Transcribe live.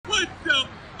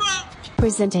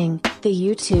Presenting the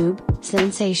YouTube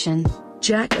sensation,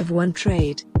 Jack of One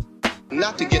Trade.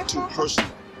 Not to get too personal,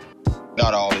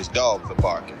 not all his dogs are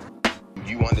barking.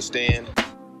 You understand?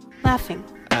 Laughing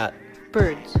at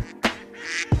birds.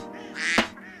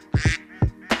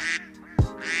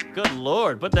 Good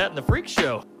Lord, put that in the freak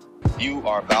show. You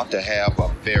are about to have a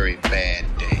very bad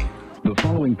day. The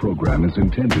following program is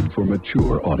intended for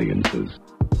mature audiences.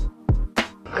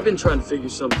 I've been trying to figure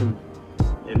something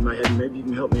in my head. Maybe you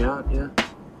can help me out, yeah?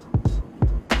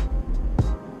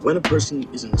 When a person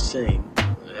is insane,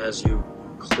 as you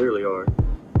clearly are,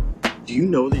 do you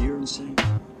know that you're insane?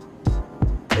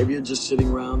 Maybe you're just sitting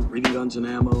around reading Guns and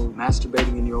Ammo,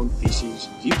 masturbating in your own feces.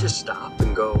 You just stop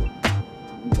and go,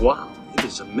 wow, it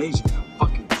is amazing how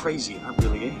fucking crazy I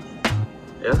really am.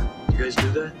 Yeah? You guys do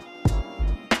that?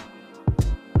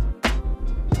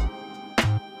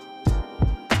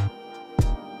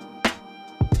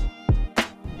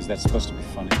 Is that supposed to be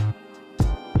funny?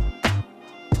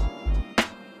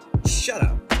 Shut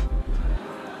up.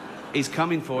 He's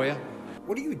coming for you.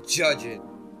 What are you judging?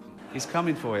 He's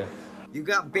coming for you. You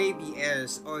got baby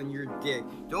ass on your dick.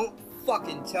 Don't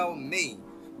fucking tell me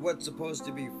what's supposed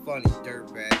to be funny,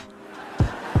 dirtbag.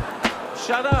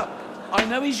 Shut up. I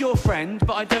know he's your friend,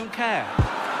 but I don't care.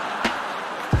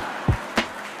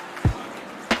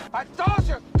 I told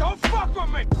you, don't fuck with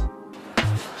me!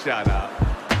 Shut up.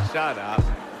 Shut up.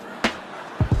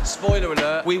 Spoiler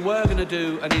alert, we were going to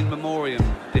do an in memoriam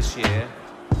this year.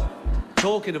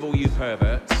 Talking of all you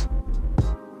perverts,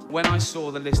 when I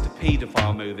saw the list of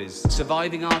paedophile movies,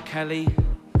 Surviving R. Kelly,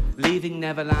 Leaving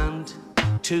Neverland,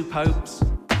 Two Popes.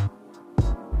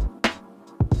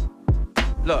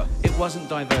 Look, it wasn't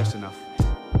diverse enough.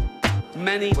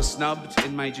 Many were snubbed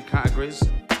in major categories.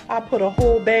 I put a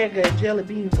whole bag of jelly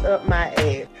beans up my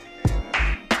ass.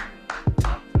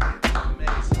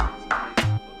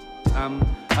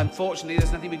 Unfortunately,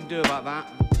 there's nothing we can do about that.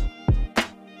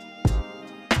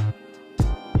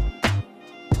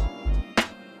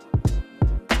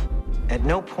 At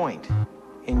no point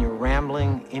in your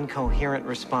rambling, incoherent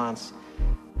response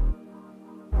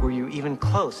were you even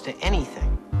close to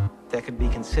anything that could be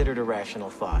considered a rational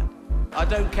thought. I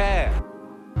don't care.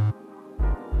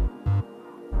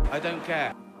 I don't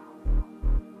care.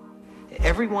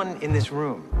 Everyone in this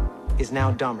room is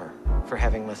now dumber for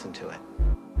having listened to it.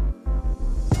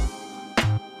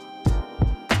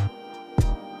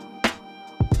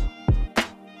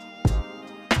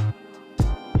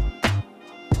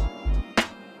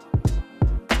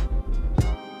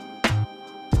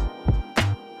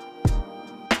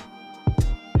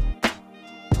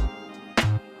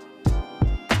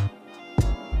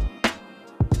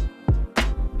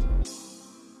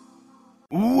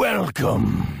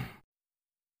 Welcome.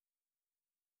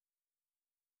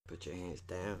 Put your hands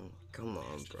down. Come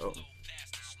on, bro.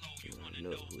 You wanna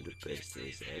know who the best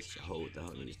is? That's your whole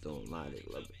homies don't lie, they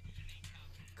love it.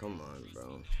 Come on,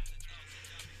 bro.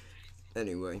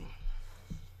 Anyway.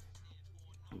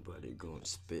 Buddy gonna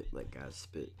spit like I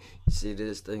spit. See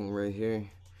this thing right here?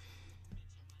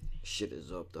 Shit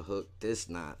is off the hook. This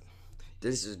not.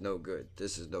 This is no good.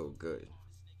 This is no good.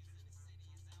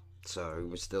 Sorry,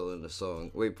 we're still in the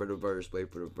song. Wait for the verse,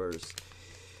 wait for the verse.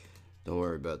 Don't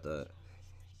worry about that.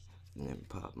 And then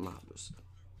pop models.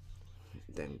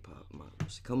 Then pop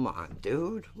models. Come on,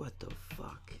 dude. What the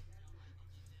fuck?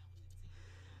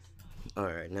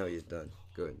 Alright, now he's done.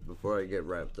 Good. Before I get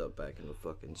wrapped up back in the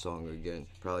fucking song again,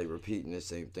 probably repeating the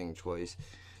same thing twice.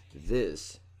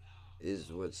 This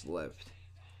is what's left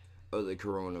of the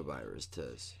coronavirus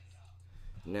test.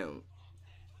 Now,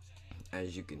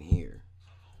 as you can hear,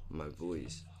 my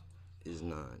voice is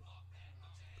not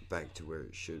back to where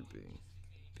it should be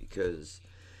because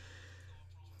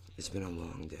it's been a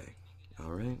long day.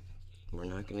 Alright? We're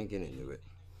not gonna get into it.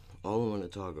 All I want to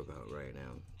talk about right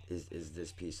now is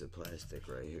this piece of plastic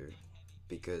right here.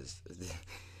 Because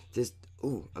this,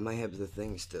 ooh, I might have the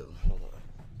thing still. Hold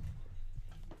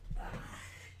on.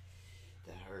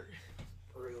 That hurt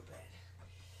real bad.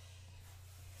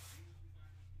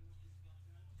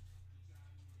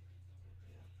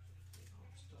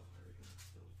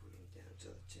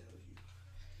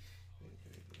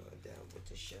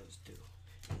 The shells do.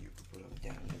 You can put them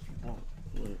down if you want.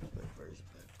 My first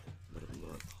back. Put them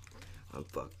up. I'm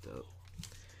fucked up.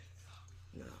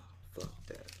 Nah, fuck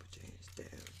that. Put your hands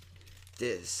down.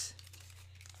 This.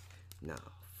 Nah,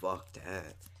 fuck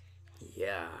that.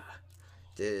 Yeah.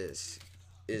 This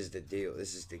is the deal.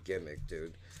 This is the gimmick,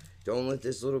 dude. Don't let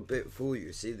this little bit fool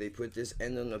you. See, they put this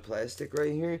end on the plastic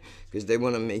right here because they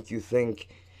want to make you think.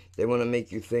 They want to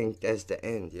make you think that's the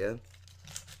end, yeah?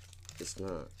 It's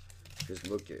not. Just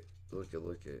look it.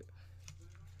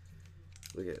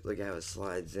 Look at how it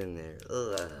slides in there.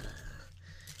 Ugh.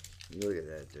 Look at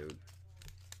that, dude.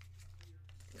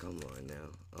 Come on now.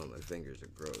 Oh, my fingers are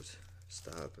gross.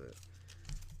 Stop it.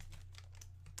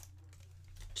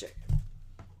 Check.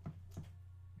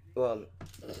 Well,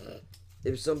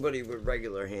 if somebody with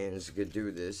regular hands could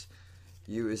do this,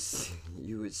 you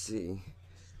would see,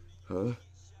 huh?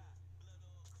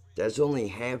 That's only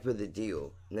half of the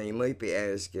deal. Now you might be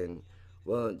asking,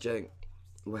 well, Jack,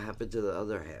 what happened to the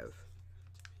other half?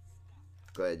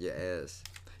 Glad you asked.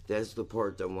 That's the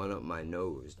part that went up my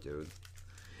nose, dude.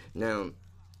 Now,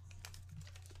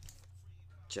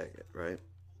 check it, right?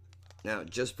 Now,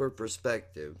 just for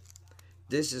perspective,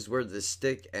 this is where the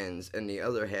stick ends and the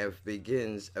other half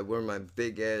begins at where my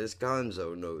big ass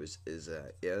gonzo nose is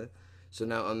at, yeah? So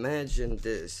now imagine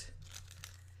this.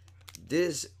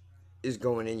 This is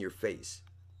going in your face.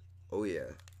 Oh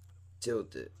yeah.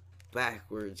 Tilted.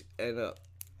 Backwards and up.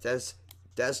 That's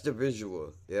the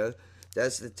visual, yeah?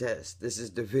 That's the test. This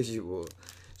is the visual.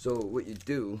 So what you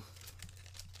do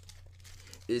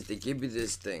is they give you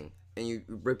this thing and you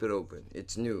rip it open.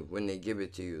 It's new when they give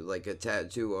it to you. Like a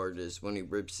tattoo artist, when he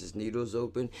rips his needles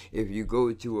open, if you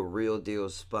go to a real deal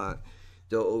spot,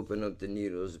 they'll open up the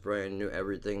needles brand new.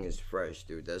 Everything is fresh,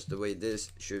 dude. That's the way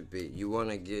this should be. You want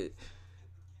to get,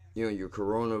 you know, your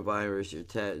coronavirus, your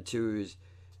tattoos,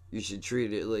 you should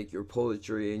treat it like your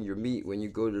poultry and your meat when you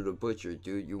go to the butcher,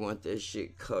 dude. You want that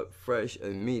shit cut fresh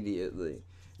immediately.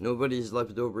 Nobody's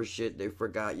leftover shit they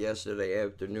forgot yesterday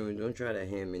afternoon. Don't try to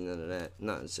hand me none of that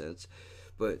nonsense.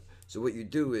 But, so what you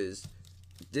do is,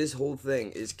 this whole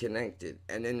thing is connected.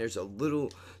 And then there's a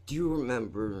little, do you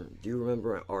remember an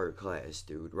art class,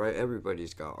 dude, right?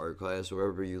 Everybody's got art class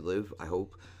wherever you live, I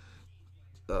hope.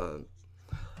 I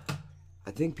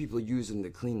think people use them to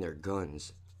clean their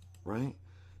guns, right?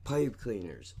 Pipe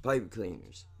cleaners.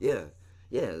 Yeah,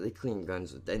 they clean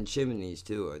guns and chimneys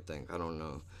too, I think. I don't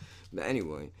know. But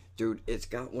anyway, dude, it's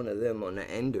got one of them on the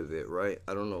end of it, right?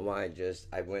 I don't know why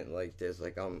I went like this.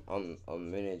 Like I'm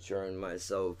miniaturing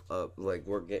myself up. Like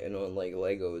we're getting on like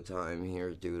Lego time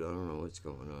here, dude. I don't know what's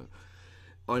going on.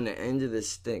 On the end of the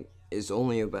stick is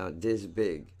only about this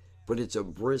big, but it's a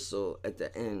bristle at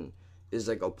the end. Is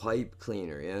like a pipe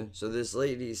cleaner, yeah? So this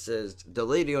lady says, the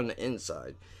lady on the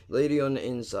inside, behind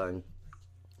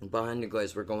the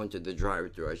glass, we're going to the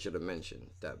drive-thru. I should have mentioned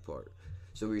that part.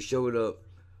 So we showed up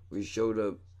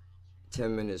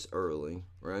 10 minutes early,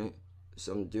 right?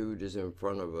 Some dude is in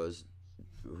front of us.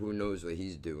 Who knows what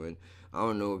he's doing? I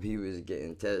don't know if he was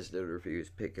getting tested or if he was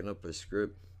picking up a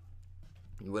script.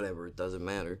 Whatever, it doesn't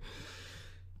matter.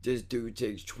 This dude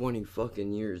takes 20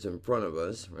 fucking years in front of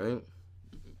us, right?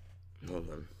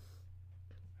 Hold on.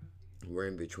 We're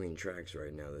in between tracks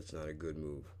right now. That's not a good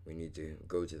move. We need to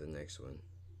go to the next one.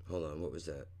 Hold on, what was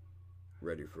that?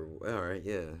 Ready for war. Alright,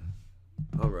 yeah.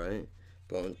 Alright.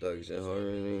 Bone Thugs and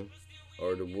Harmony.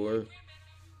 Art of War.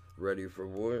 Ready for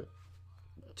war.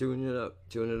 Tune it up.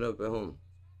 Tune it up at home.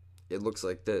 It looks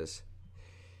like this.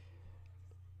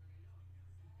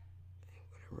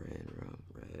 Red rum.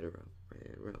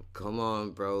 Come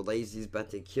on, bro. Lazy's about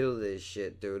to kill this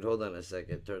shit, dude. Hold on a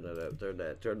second. Turn it up. Turn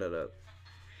it up.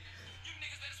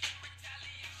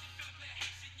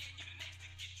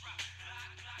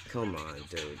 Come on,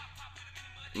 dude.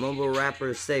 Mumble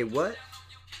rappers say what?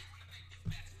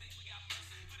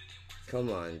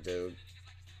 Come on, dude.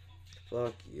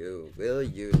 Fuck you. Will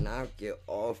you knock it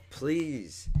off,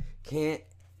 please? Can't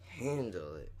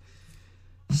handle it.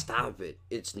 Stop it.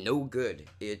 It's no good.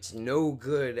 It's no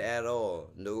good at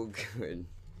all. No good.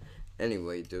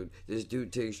 Anyway, dude, this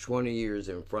dude takes 20 years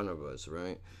in front of us,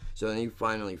 right? So then he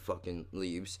finally fucking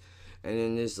leaves. And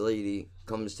then this lady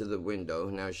comes to the window.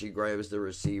 Now she grabs the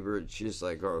receiver. She's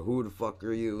like, "Oh, who the fuck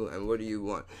are you? And what do you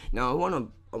want?" Now I wanna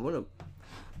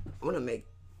make.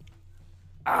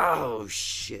 Oh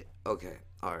shit. Okay.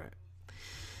 All right.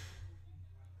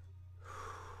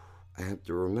 I have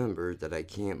to remember that I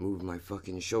can't move my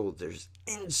fucking shoulders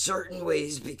in certain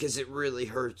ways because it really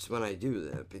hurts when I do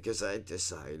that. Because I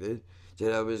decided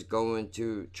that I was going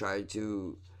to try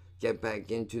to get back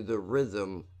into the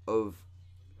rhythm of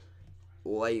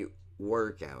light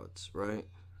workouts, right?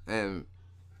 And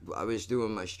I was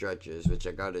doing my stretches, which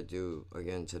I gotta do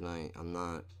again tonight. I'm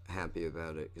not happy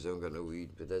about it because I'm gonna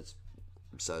weed, but that's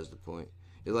besides the point.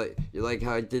 You like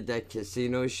how I did that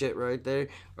casino shit right there?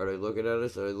 Are they looking at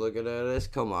us? Are they looking at us?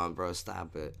 Come on, bro,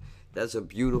 stop it. That's a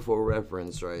beautiful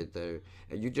reference right there.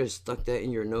 And you just stuck that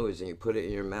in your nose and you put it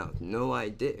in your mouth. No, I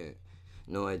didn't.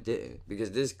 No, I didn't.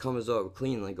 Because this comes off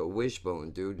clean like a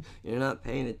wishbone, dude. You're not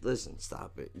paying it. Listen,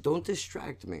 stop it. Don't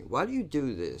distract me. Why do you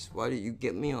do this? Why do you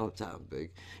get me off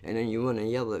topic? And then you want to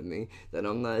yell at me that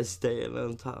I'm not staying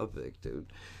on topic,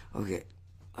 dude. Okay.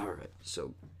 Alright.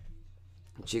 So,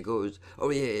 she goes, oh,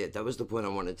 yeah, that was the point I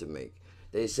wanted to make.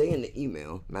 They say in the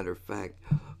email, matter of fact,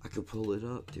 I could pull it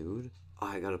up, dude. Oh,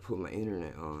 I gotta put my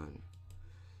internet on.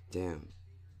 Damn.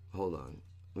 Hold on.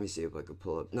 Let me see if I can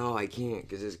pull up. No, I can't,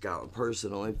 because it's got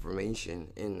personal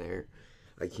information in there.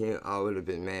 I can't. I would have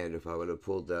been mad if I would have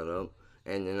pulled that up,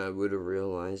 and then I would have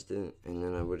realized it, and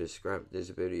then I would have scrapped this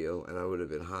video, and I would have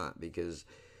been hot, because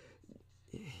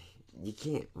you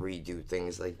can't redo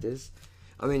things like this.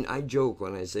 I mean, I joke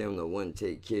when I say I'm the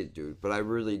one-take kid, dude, but I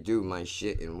really do my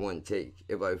shit in one take.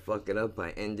 If I fuck it up, I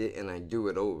end it, and I do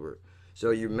it over.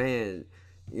 So you're mad,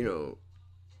 you know,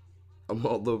 I'm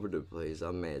all over the place.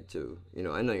 I'm mad, too. You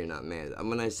know, I know you're not mad.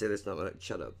 When I say this,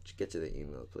 shut up. Just get to the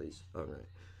email, please. All right.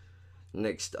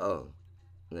 Next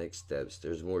steps.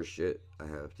 There's more shit I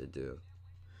have to do.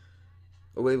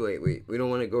 Oh, wait. We don't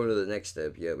want to go to the next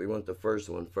step yet. We want the first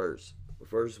one first.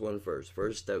 First one first.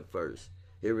 First step first.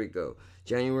 Here we go.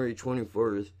 January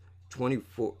 24th.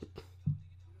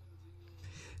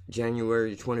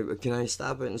 January 20. Can I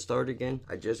stop it and start again?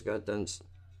 I just got done.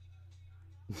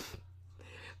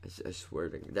 I swear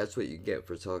to God, that's what you get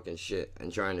for talking shit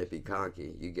and trying to be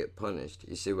cocky. You get punished.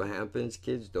 You see what happens?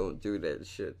 Kids, don't do that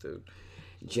shit, dude.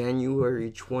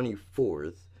 January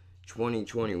 24th,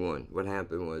 2021. What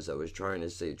happened was I was trying to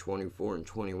say 24 and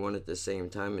 21 at the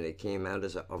same time, and it came out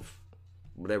as a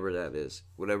whatever that is.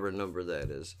 Whatever number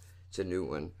that is. It's a new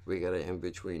one. We got an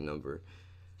in-between number.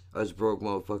 Us broke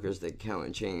motherfuckers that count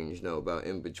and change know about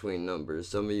in-between numbers.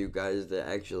 Some of you guys that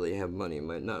actually have money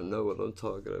might not know what I'm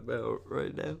talking about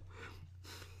right now.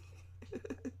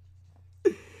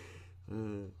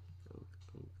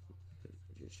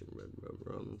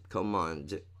 Come on.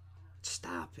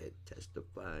 Stop it.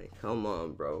 Testify. Come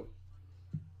on, bro.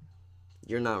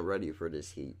 You're not ready for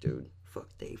this heat, dude. Fuck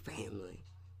they family.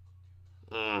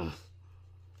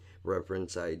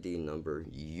 Reference ID number.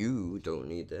 You don't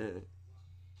need that.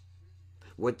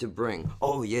 What to bring.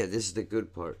 Oh, yeah, this is the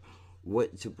good part.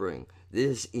 What to bring.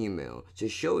 This email to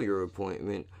show your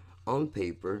appointment on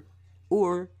paper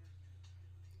or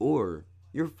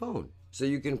your phone. So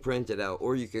you can print it out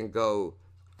or you can go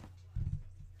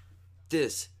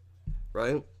this,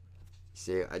 right?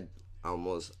 See, I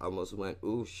almost went,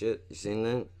 ooh, shit. You seen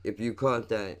that? If you caught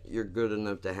that, you're good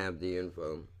enough to have the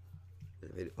info.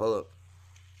 Hold up.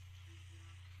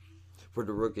 For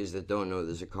the rookies that don't know,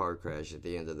 there's a car crash at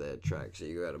the end of that track, so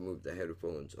you gotta move the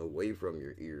headphones away from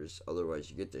your ears, otherwise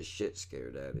you get the shit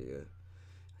scared out of you.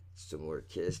 Some more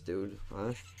Kiss, dude,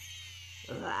 huh?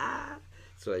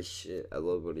 That's my shit. I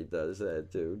love when he does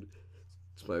that, dude.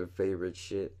 It's my favorite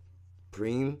shit.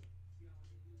 Preem?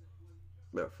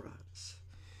 Reference.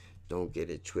 Don't get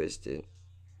it twisted.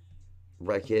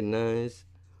 Recognize?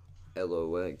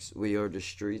 LOX. We are the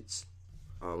streets.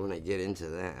 When I get into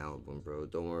that album, bro,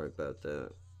 don't worry about that.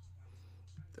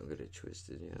 Don't get it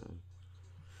twisted, yeah.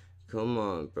 Come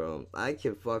on, bro. I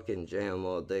can fucking jam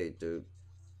all day, dude.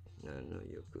 I know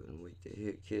you couldn't wait to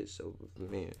hit Kiss over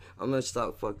me. I'm gonna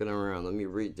stop fucking around. Let me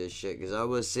read this shit, because I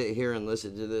would sit here and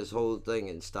listen to this whole thing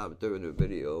and stop doing the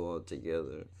video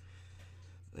altogether.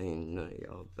 Ain't none of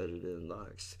y'all better than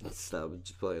Locks. Stop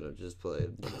just playing. I'm just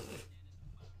playing.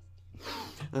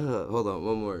 Hold on,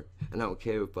 one more. And I don't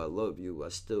care if I love you, I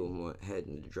still want head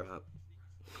in the drop.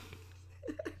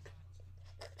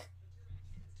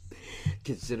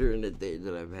 Considering the day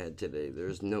that I've had today,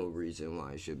 there's no reason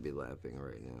why I should be laughing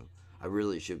right now. I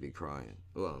really should be crying.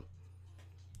 Well,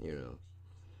 you know.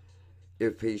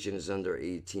 If patient is under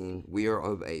 18, we are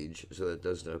of age, so that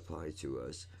doesn't apply to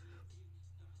us.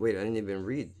 Wait, I didn't even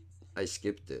read. I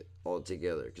skipped it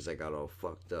altogether because I got all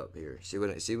fucked up here. See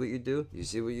what you do? You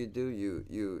see what you do?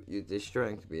 You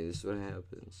distract me. This is what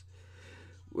happens.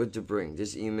 What to bring?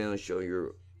 This email show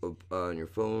your on your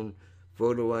phone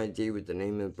photo ID with the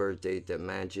name and birth date that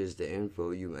matches the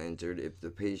info you entered. If the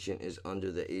patient is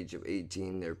under the age of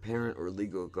 18, their parent or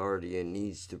legal guardian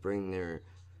needs to bring their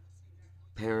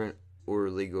parent or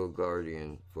legal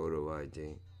guardian photo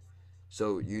ID.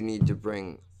 So you need to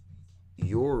bring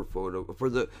your photo for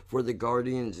the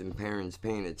guardians and parents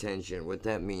paying attention. What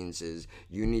that means is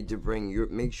you need to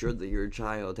make sure that your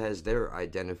child has their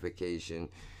identification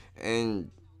and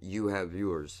you have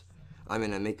yours. I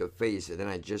mean, I make a face and then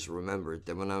I just remembered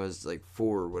that when I was like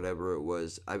 4 or whatever it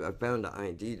was, I found an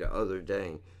ID the other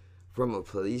day from a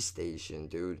police station,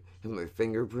 dude. Had my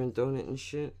fingerprint on it and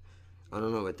shit. I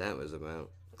don't know what that was about.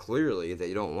 Clearly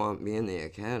they don't want me in the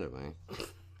academy.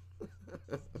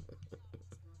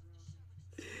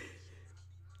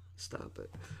 Stop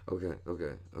it. Okay.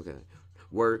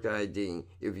 Work ID,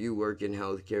 if you work in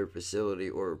healthcare facility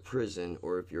or a prison,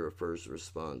 or if you're a first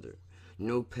responder.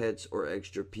 No pets or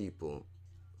extra people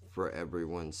for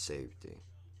everyone's safety.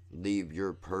 Leave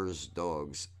your purse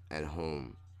dogs at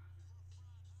home.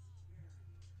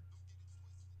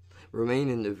 Remain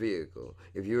in the vehicle.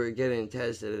 If you are getting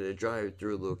tested at a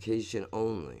drive-through location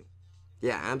only.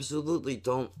 Yeah, absolutely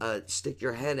don't stick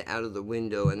your head out of the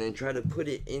window and then try to put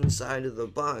it inside of the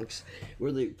box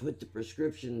where they put the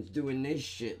prescriptions doing this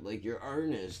shit like you're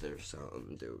Ernest or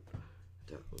something, dude.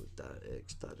 X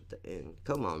at the end.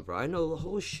 Come on, bro. I know the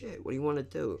whole shit. What do you want to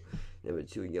do? Never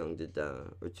too young to die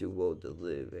or too old to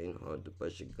live. Ain't hard to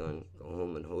bust a gun. Go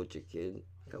home and hold your kid.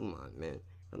 Come on, man.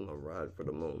 I'm gonna ride for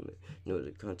the moment. Know the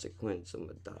consequence. I'm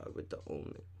gonna die with the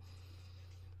omen.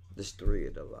 There's 3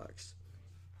 of the locks.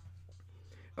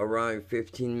 Arrived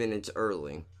 15 minutes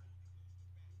early.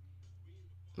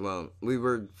 Well, we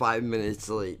were 5 minutes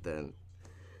late then.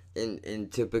 In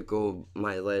typical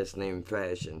my last name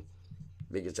fashion.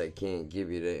 Because I can't give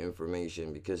you the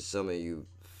information because some of you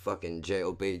fucking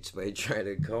jailbaits might try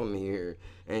to come here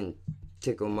and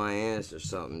tickle my ass or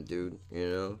something, dude. You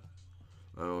know?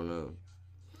 I don't know.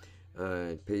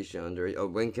 Patient under... Oh,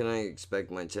 when can I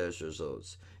expect my test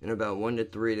results? In about 1 to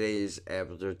 3 days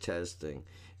after testing.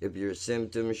 If your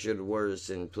symptoms should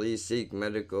worsen, please seek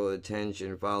medical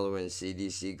attention following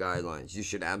CDC guidelines. You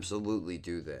should absolutely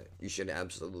do that.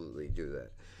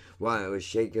 Why I was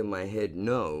shaking my head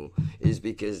no is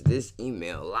because this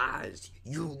email lies.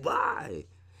 You lie.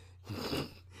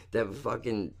 That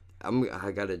fucking...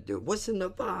 I gotta do... What's in the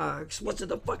box? What's in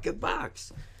the fucking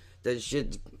box? That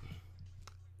shit...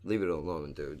 Leave it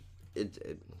alone, dude.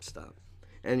 Stop.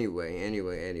 Anyway.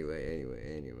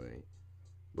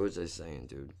 What was I saying,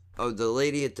 dude? Oh, the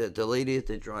lady at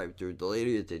the drive-thru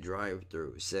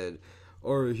said,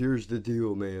 "Alright, here's the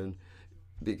deal, man,"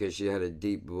 because she had a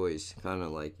deep voice, kind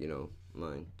of like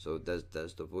mine. So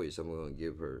that's the voice I'm gonna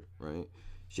give her, right?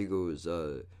 She goes,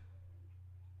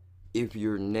 "If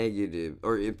you're negative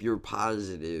or if you're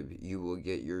positive, you will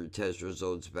get your test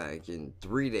results back in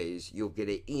 3 days. You'll get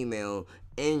an email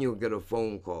and you'll get a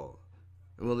phone call."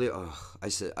 And I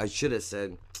should have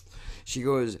said. She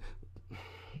goes,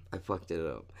 I fucked it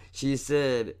up. She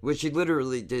said, well, she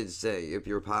literally did say, if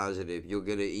you're positive, you'll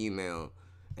get an email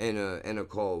and a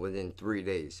call within 3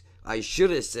 days. I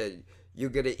should have said, you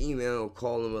get an email,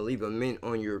 call, and we'll leave a mint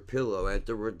on your pillow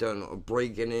after we're done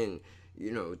breaking in,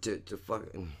 to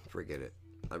fucking forget it.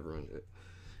 I ruined it.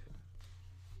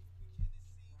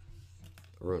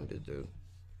 Dude.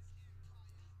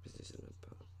 Business in a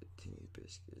pub, teeny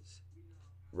biscuits.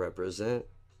 Represent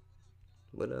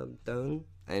what I've done.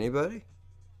 Anybody?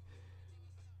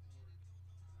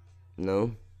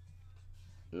 No?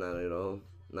 Not at all?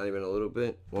 Not even a little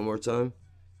bit? One more time?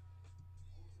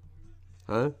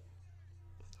 Huh?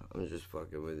 I'm just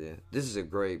fucking with you. This is a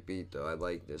great beat, though. I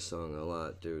like this song a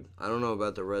lot, dude. I don't know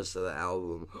about the rest of the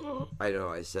album. I know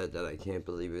I said that. I can't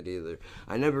believe it either.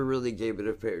 I never really gave it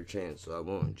a fair chance, so I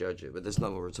won't judge it. But that's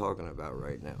not what we're talking about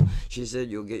right now. She said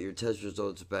you'll get your test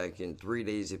results back in 3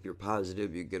 days. If you're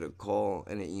positive, you get a call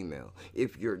and an email.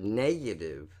 If you're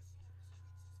negative,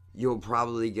 you'll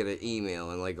probably get an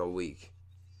email in like a week.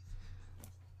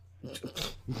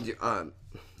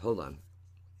 Hold on.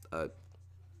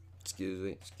 Excuse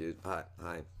me. Hi.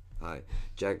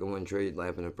 Jack of One Trade,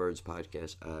 Laughing at Birds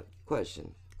podcast.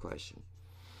 Question.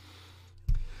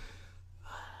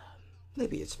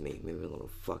 Maybe it's me. Maybe a little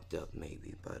fucked up,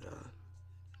 maybe. But,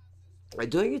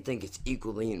 don't you think it's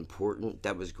equally important?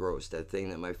 That was gross, that thing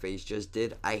that my face just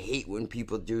did. I hate when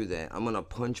people do that. I'm gonna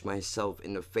punch myself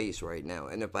in the face right now.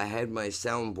 And if I had my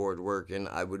soundboard working,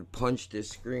 I would punch this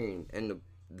screen and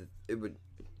it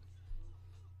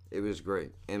was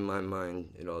great. In my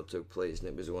mind, it all took place, and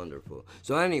it was wonderful.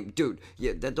 So, dude,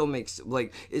 yeah, that don't make...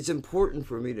 Like, it's important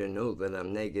for me to know that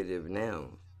I'm negative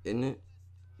now, isn't it?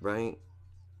 Right?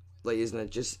 Like, isn't that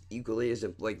just equally as...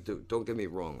 Like, dude, don't get me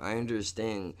wrong. I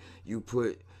understand you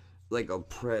put, like, a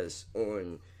press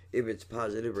on if it's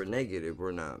positive or negative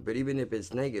or not. But even if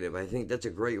it's negative, I think that's a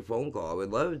great phone call. I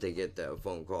would love to get that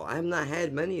phone call. I have not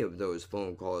had many of those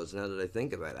phone calls now that I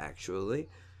think about it, actually.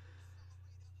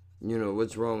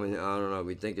 What's wrong with it? I don't know.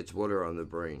 We think it's water on the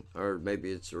brain. Or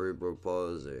maybe it's cerebral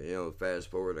palsy.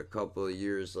 Fast forward a couple of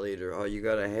years later. Oh, you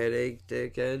got a headache,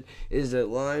 dickhead? Is it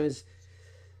Lyme's?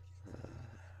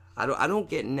 I don't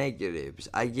get negatives.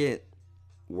 I get,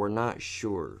 we're not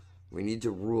sure. We need to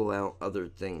rule out other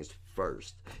things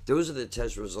first. Those are the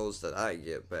test results that I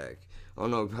get back. I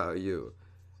don't know about you.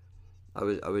 I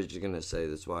was just going to say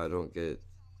that's why I don't get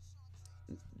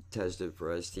tested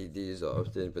for STDs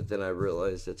often, but then I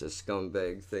realized it's a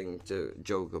scumbag thing to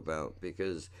joke about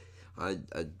because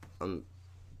I'm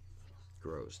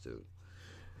gross, dude.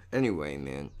 Anyway,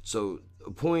 man, so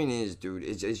the point is, dude,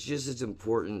 it's just as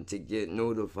important to get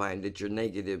notified that you're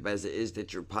negative as it is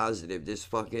that you're positive.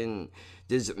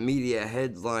 This media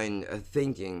headline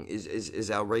thinking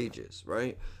is outrageous,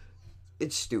 right?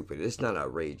 It's stupid. It's not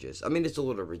outrageous. I mean, it's a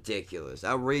little ridiculous.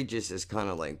 Outrageous is kind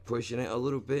of like pushing it a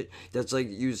little bit. That's like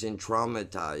using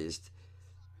traumatized,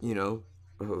 you know,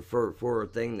 for a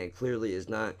thing that clearly is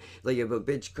not. Like if a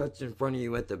bitch cuts in front of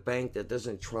you at the bank, that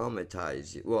doesn't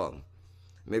traumatize you. Well,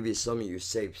 maybe some of you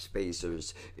safe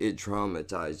spacers, it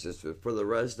traumatizes. But for the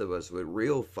rest of us with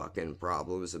real fucking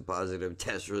problems and positive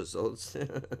test results,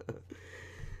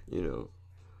 you know.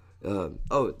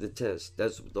 Oh, the test.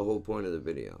 That's the whole point of the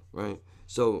video, right?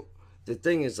 So, the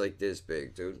thing is like this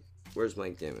big, dude. Where's my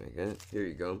gimmick, eh? Here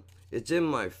you go. It's in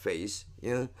my face,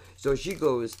 yeah? So she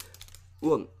goes,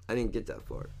 well, I didn't get that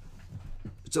far.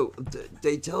 So,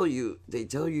 they tell you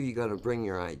you gotta bring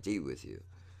your ID with you.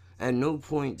 At no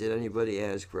point did anybody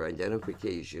ask for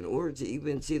identification or to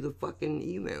even see the fucking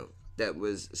email that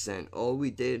was sent. All we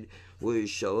did was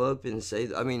show up and say,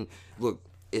 I mean, look,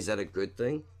 is that a good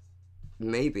thing?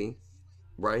 Maybe,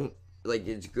 right? Like,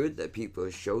 it's good that people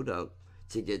showed up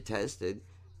to get tested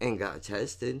and got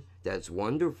tested. That's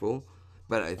wonderful.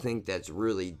 But I think that's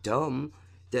really dumb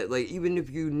that, like, even if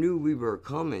you knew we were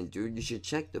coming, dude, you should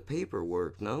check the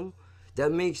paperwork, no?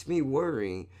 That makes me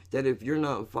worry that if you're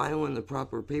not filing the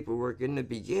proper paperwork in the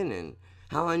beginning,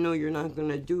 how I know you're not going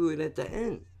to do it at the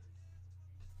end?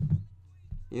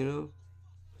 You know?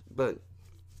 But,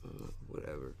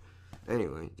 whatever.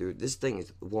 Anyway, dude, this thing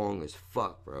is long as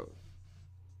fuck, bro.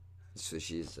 That's what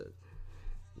she said.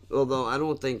 Although, I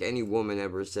don't think any woman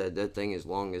ever said that thing is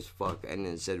long as fuck and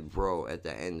then said bro at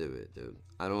the end of it, dude.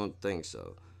 I don't think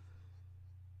so.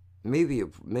 Maybe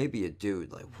a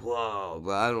dude, like, whoa,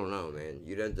 but I don't know, man.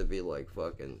 You'd have to be like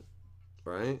fucking,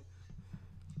 right?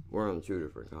 We're on two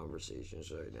different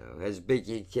conversations right now. As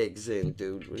Biggie kicks in,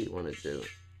 dude, what do you want to do?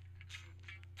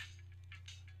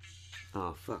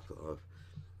 Oh, fuck off.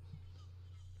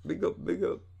 Big up, big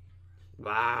up.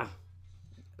 Bah.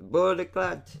 Border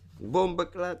clot. Bomba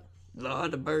clot.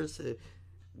 Lord of mercy.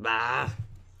 Bah.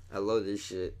 I love this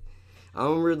shit. I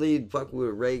don't really fuck with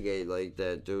reggae like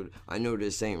that, dude. I know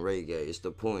this ain't reggae. It's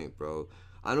the point, bro.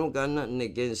 I don't got nothing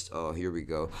against... Oh, here we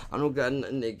go. I don't got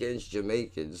nothing against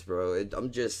Jamaicans, bro.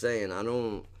 I'm just saying, I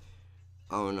don't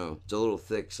know. It's a little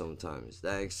thick sometimes.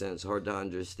 The accent's hard to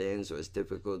understand, so it's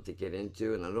difficult to get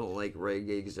into. And I don't like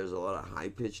reggae because there's a lot of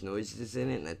high-pitched noises in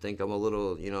it. And I think I'm a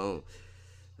little, you know...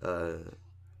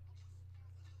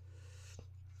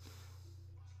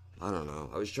 I don't know.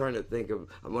 I was trying to think of...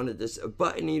 I wanted this... A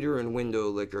button eater and window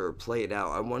licker played out.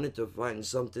 I wanted to find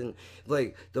something...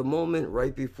 Like, the moment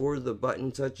right before the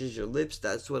button touches your lips,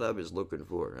 that's what I was looking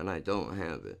for. And I don't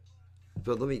have it.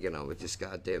 But let me get on with this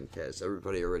goddamn test.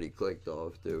 Everybody already clicked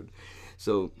off, dude.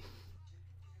 So,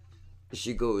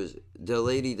 she goes... The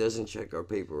lady doesn't check our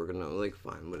paperwork. And I'm like,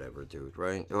 fine, whatever, dude,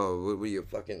 right? Oh, what were you,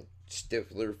 fucking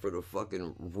stiffler for the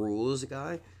fucking rules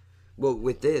guy? Well,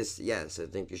 with this, yes, I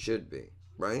think you should be.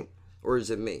 Right? Or is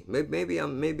it me? Maybe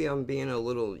I'm being a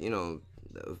little, you know,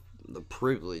 the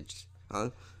privileged,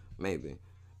 huh? Maybe.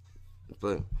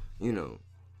 But, you know,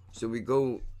 so we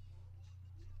go,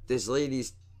 this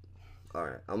lady's,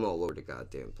 alright, I'm all over the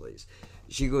goddamn place.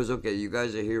 She goes, okay, you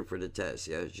guys are here for the test,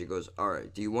 yeah? She goes,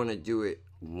 alright, do you want to do it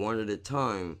one at a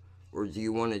time, or do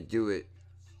you want to do it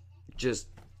just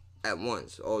at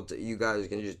once? You guys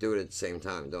can just do it at the same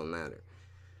time, don't matter.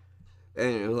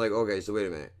 And I'm like, okay, so wait a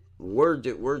minute. We're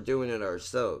doing it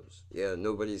ourselves. Yeah,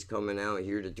 nobody's coming out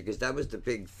here to do, because that was the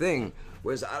big thing,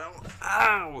 was I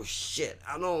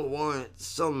don't want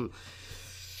some...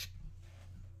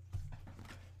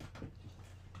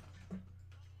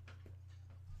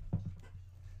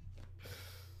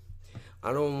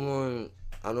 I don't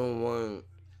want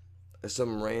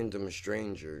some random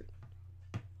stranger.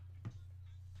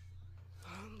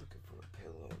 I'm looking for a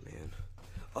pillow, man.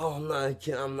 Oh, I'm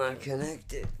not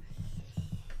connected.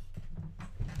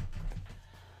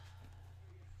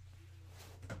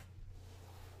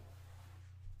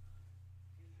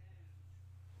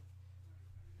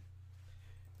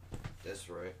 That's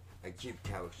right. I keep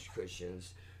couch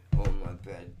cushions on my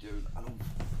bed, dude. I don't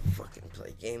fucking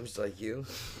play games like you.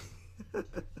 You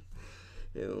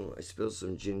know, I spilled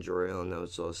some ginger ale and now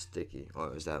it's all sticky. Oh,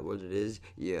 is that what it is?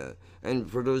 Yeah. And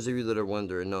for those of you that are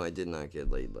wondering, no, I did not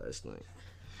get laid last night.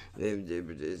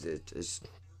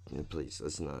 Please,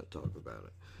 let's not talk about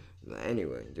it.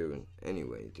 Anyway, dude.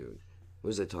 What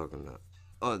was I talking about?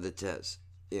 Oh, the test.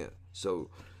 Yeah. So,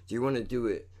 do you want to do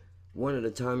it one at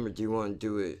a time, or do you want to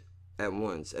do it at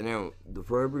once? And now,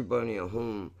 for everybody at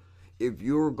home, if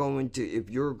you're going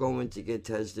to get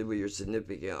tested with your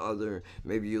significant other,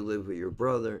 maybe you live with your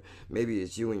brother, maybe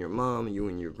it's you and your mom, you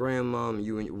and your grandmom,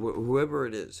 you and whoever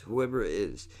it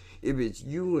is, if it's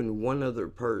you and one other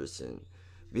person,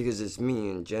 because it's me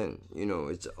and Jen, you know,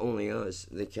 it's only us,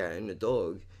 the cat and the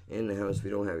dog in the house.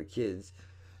 We don't have kids,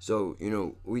 so you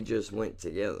know, we just went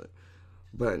together.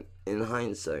 But in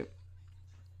hindsight,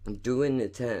 doing the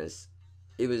test,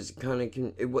 it was kind of,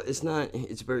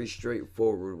 it's very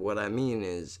straightforward. What I mean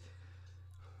is,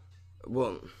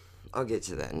 well, I'll get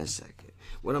to that in a second.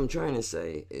 What I'm trying to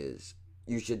say is,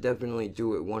 you should definitely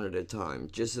do it one at a time,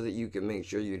 just so that you can make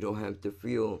sure you don't have to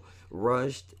feel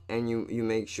rushed, and you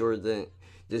make sure that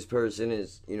this person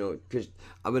is, you know, because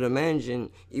I would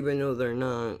imagine, even though they're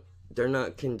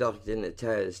not conducting a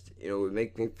test, you know, it would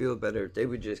make me feel better if they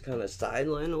would just kind of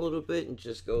sideline a little bit and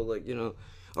just go like, you know,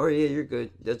 oh yeah, you're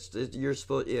good. You're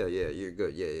supposed, yeah, you're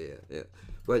good. Yeah.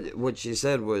 But what she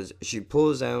said was, she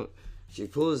pulls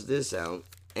this out,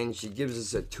 and she gives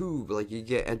us a tube like you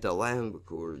get at the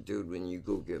Lambecourt, dude, when you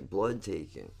go get blood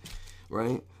taken,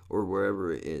 right? Or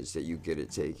wherever it is that you get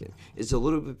it taken. It's a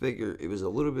little bit bigger. It was a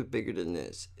little bit bigger than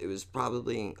this. It was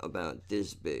probably about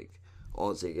this big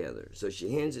altogether. So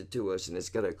she hands it to us, and it's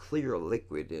got a clear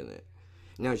liquid in it.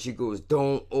 Now she goes,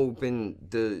 don't open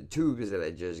the tubes that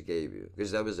I just gave you,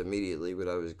 because that was immediately what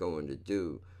I was going to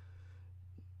do.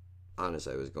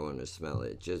 Honestly, I was going to smell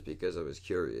it just because I was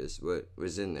curious what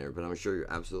was in there, but I'm sure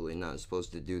you're absolutely not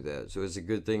supposed to do that. So it's a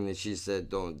good thing that she said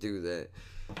don't do that.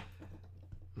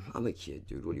 I'm a kid,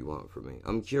 dude. What do you want from me?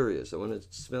 I'm curious. I want to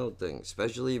smell things,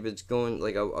 especially if it's going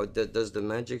like, does the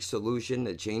magic solution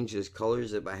that changes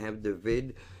colors, if I have the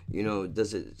vid, you know,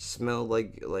 does it smell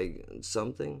like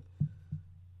something?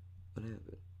 What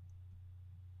happened?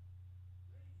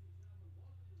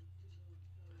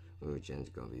 Oh, Jen's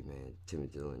gonna be mad. Tim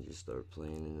Dillon just started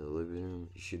playing in the living room.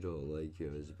 She don't like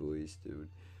him, his voice, dude.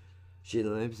 She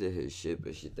laughs at his shit,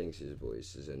 but she thinks his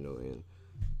voice is annoying.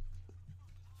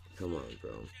 Come on,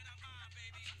 bro.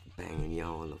 Banging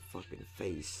y'all in the fucking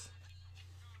face.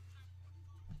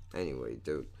 Anyway,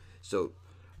 dude. So,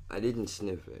 I didn't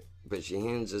sniff it, but she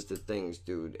hands us the things,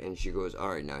 dude, and she goes,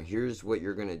 alright, now here's what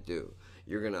you're gonna do.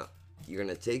 You're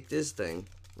gonna take this thing,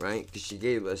 right? Because she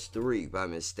gave us 3 by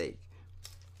mistake.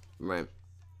 Right.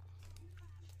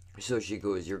 So she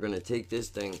goes, you're gonna take this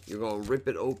thing, you're gonna rip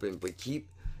it open, but keep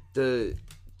the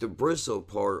bristle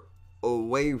part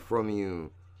away from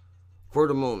you for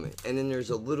the moment. And then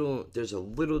there's a little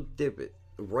divot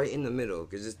right in the middle,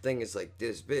 because this thing is like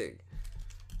this big.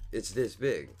 It's this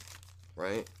big,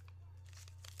 right?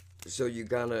 So you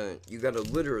gotta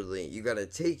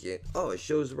take it. Oh, it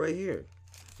shows right here.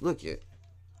 Look it.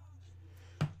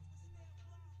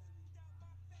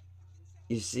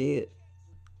 You see it?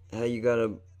 How you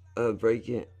gotta break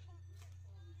it?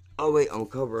 Oh wait, I'm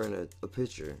covering a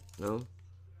picture. No?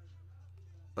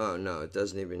 Oh no, it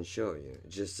doesn't even show you. It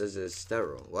just says it's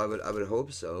sterile. Well, I would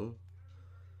hope so.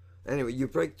 Anyway, you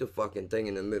break the fucking thing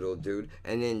in the middle, dude,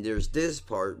 and then there's this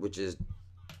part, which is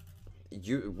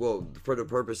well, for the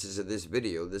purposes of this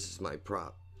video, this is my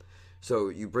prop. So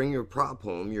you bring your prop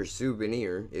home, your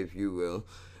souvenir, if you will,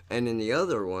 and then the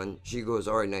other one, she goes,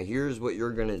 all right, now here's what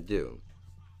you're gonna do.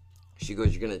 She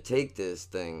goes, you're gonna take this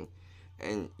thing,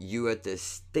 and you have to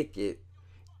stick it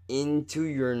into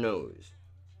your nose,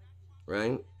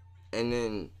 right? And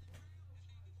then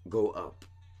go up.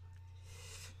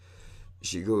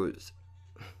 She goes,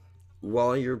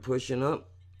 while you're pushing up,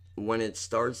 when it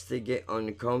starts to get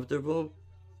uncomfortable,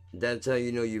 that's how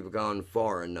you know you've gone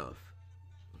far enough.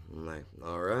 I'm like,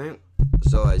 alright.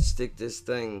 So I stick this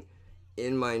thing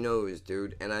in my nose,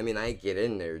 dude, and I mean, I get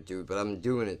in there, dude, but I'm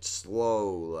doing it slow,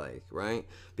 like, right?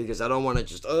 Because I don't want to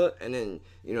just, and then,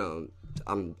 you know,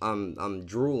 I'm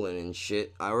drooling and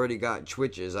shit. I already got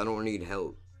twitches. I don't need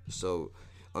help. So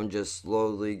I'm just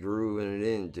slowly grooving it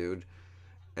in, dude.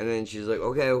 And then she's like,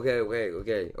 okay.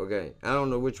 I don't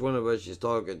know which one of us she's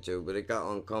talking to, but it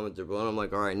got uncomfortable. And I'm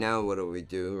like, all right, now what do we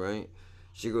do, right?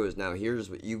 She goes, now here's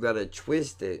what, you got to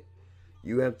twist it.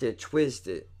 You have to twist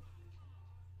it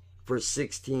for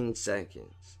 16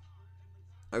 seconds.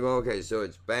 I go, okay, so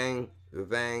it's bang,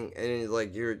 bang, and then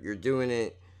like you're doing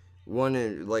it one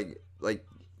and like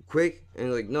quick, and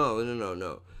you're like,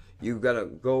 no. You gotta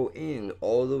go in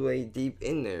all the way deep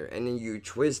in there, and then you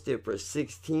twist it for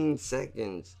 16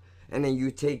 seconds, and then you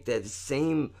take that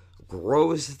same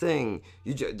gross thing.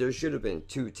 There should have been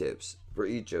 2 tips for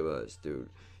each of us, dude.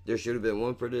 There should have been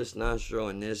one for this nostril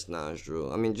and this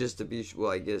nostril. I mean, just to be,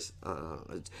 well, I guess,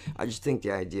 I just think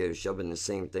the idea of shoving the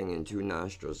same thing in 2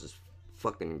 nostrils is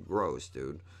fucking gross,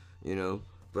 dude. You know?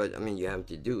 But, I mean, you have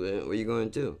to do it. What are you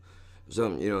going to do?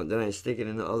 So, you know, then I stick it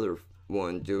in the other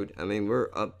one, dude. I mean, we're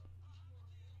up.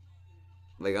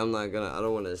 Like, I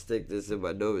don't want to stick this in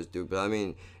my nose, dude. But, I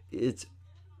mean, it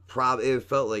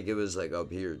felt like it was, like,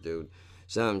 up here, dude.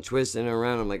 So I'm twisting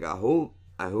around. I'm like, I hope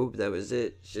that was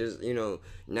it. Just, you know,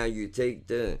 now you take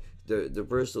the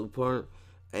bristle part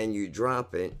and you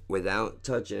drop it without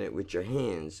touching it with your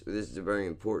hands. This is the very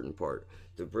important part.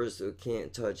 The bristle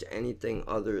can't touch anything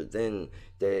other than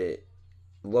the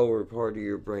lower part of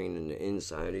your brain and the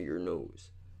inside of your nose.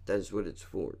 That's what it's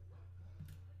for.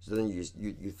 So then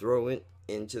you throw it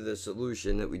into the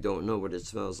solution that we don't know what it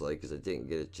smells like because I didn't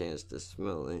get a chance to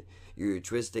smell it. You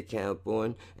twist the cap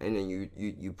on, and then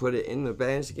you put it in the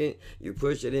basket, you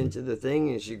push it into the thing,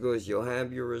 and she goes, you'll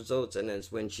have your results. And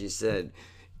that's when she said,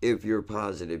 if you're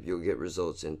positive, you'll get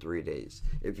results in 3 days.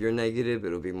 If you're negative,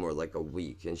 it'll be more like a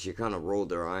week. And she kind of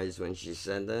rolled her eyes when she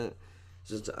said that.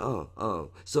 So it's like,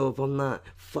 so if I'm not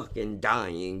fucking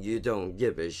dying, you don't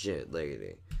give a shit,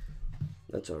 lady.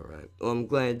 That's alright. Well, I'm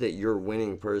glad that your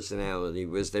winning personality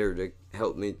was there to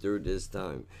help me through this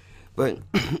time. But,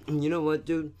 you know what,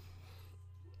 dude?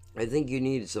 I think you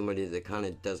need somebody that kind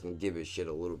of doesn't give a shit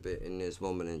a little bit in this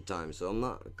moment in time. So I'm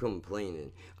not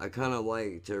complaining. I kind of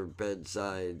liked her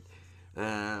bedside,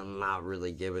 I'm not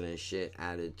really giving a shit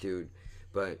attitude.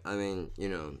 But, I mean, you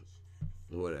know,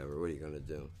 whatever. What are you going to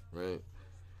do, right?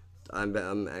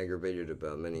 I'm aggravated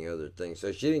about many other things.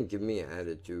 So she didn't give me an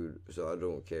attitude, so I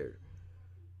don't care.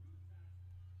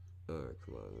 Alright,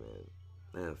 come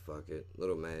on, man. Fuck it.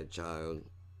 Little mad child.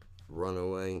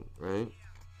 Runaway, right?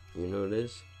 You know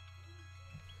this?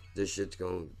 This shit's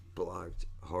going blocked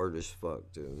hard as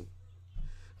fuck, dude.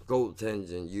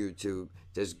 Goaltending, YouTube.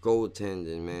 There's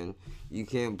goaltending, man. You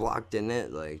can't block the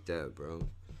net like that, bro.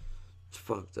 It's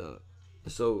fucked up.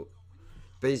 So,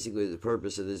 basically, the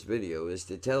purpose of this video is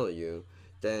to tell you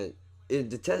that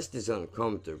the test is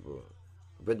uncomfortable.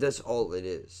 But that's all it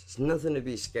is. It's nothing to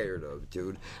be scared of,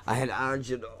 dude. I had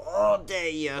algebra all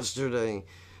day yesterday.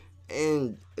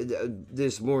 And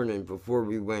this morning, before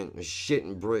we went,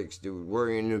 shitting bricks, dude.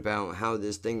 Worrying about how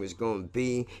this thing was going to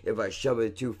be. If I shove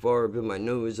it too far up in my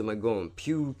nose, am I going to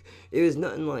puke? It was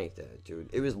nothing like that,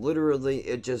 dude. It was literally,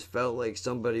 it just felt like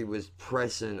somebody was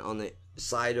pressing on the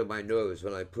side of my nose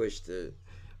when I pushed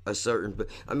a certain...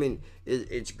 I mean,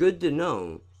 it's good to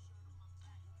know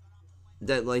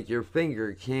that, like, your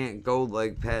finger can't go,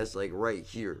 like, past, like, right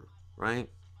here, right?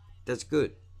 That's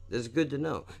good. That's good to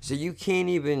know. So you can't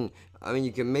even, I mean,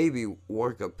 you can maybe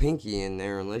work a pinky in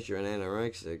there unless you're an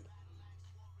anorexic.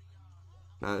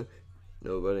 Huh?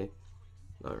 Nobody?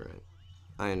 Alright.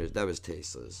 I understand. That was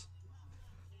tasteless.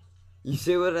 You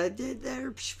see what I did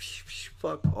there?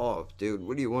 Fuck off, dude.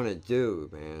 What do you want to do,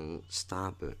 man?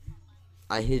 Stop it.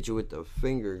 I hit you with the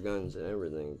finger guns and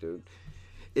everything, dude.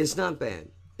 It's not bad.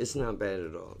 It's not bad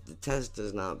at all. The test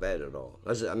is not bad at all.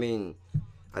 I mean,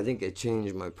 I think it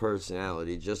changed my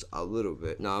personality just a little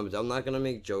bit. No, I'm not going to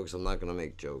make jokes. I'm not going to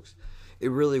make jokes. It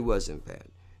really wasn't bad.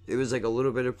 It was like a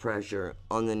little bit of pressure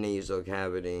on the nasal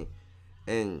cavity.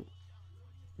 And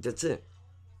that's it.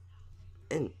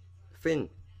 In. Fin.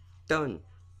 Done.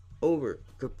 Over.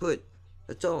 Kaput.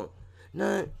 That's all.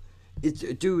 Not. It's,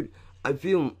 dude, I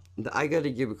feel I got to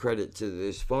give credit to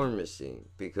this pharmacy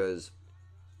because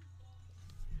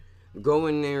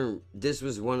going there, this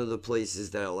was one of the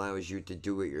places that allows you to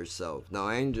do it yourself. Now,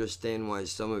 I understand why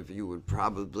some of you would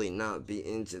probably not be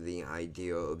into the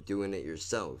idea of doing it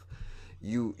yourself.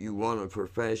 You want a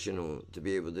professional to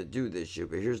be able to do this shit,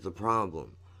 but here's the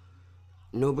problem.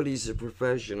 Nobody's a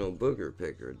professional booger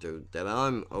picker, dude, that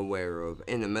I'm aware of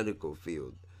in the medical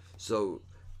field. So,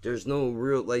 there's no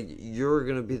real, like, you're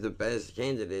going to be the best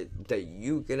candidate that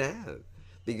you could have.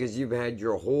 Because you've had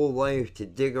your whole life to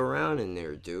dig around in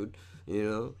there, dude. You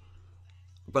know?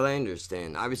 But I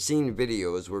understand. I've seen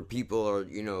videos where people are,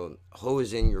 you know,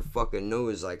 hosing your fucking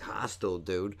nose like hostile,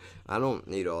 dude. I don't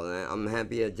need all that. I'm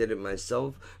happy I did it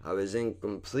myself. I was in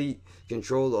complete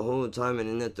control the whole time and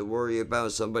didn't have to worry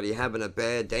about somebody having a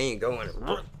bad day and going,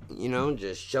 you know,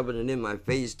 just shoving it in my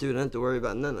face, dude. I didn't have to worry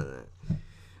about none of that.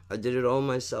 I did it all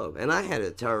myself. And I had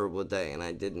a terrible day and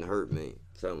it didn't hurt me.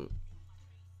 So...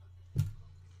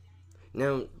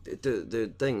 Now,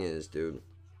 the thing is, dude,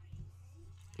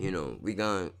 you know, we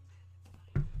got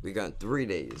 3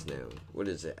 days now. What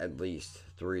is it? At least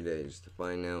 3 days to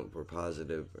find out if we're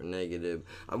positive or negative.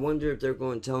 I wonder if they're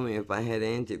going to tell me if I had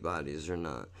antibodies or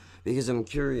not. Because I'm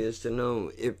curious to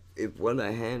know if what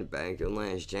I had back in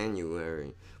last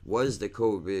January was the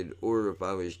COVID, or if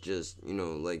I was just, you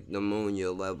know, like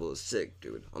pneumonia level sick,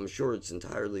 dude. I'm sure it's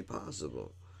entirely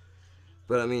possible.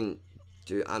 But I mean,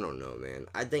 dude, I don't know, man.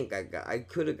 I think I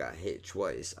could have got hit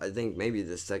twice. I think maybe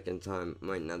the second time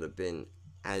might not have been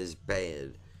as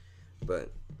bad.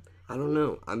 But I don't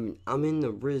know. I'm in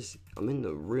the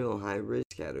real high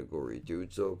risk category,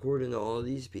 dude. So according to all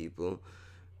these people,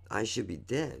 I should be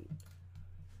dead.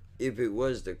 If it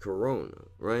was the corona,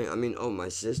 right? I mean, oh, my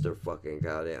sister fucking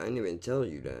got it. I didn't even tell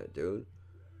you that, dude.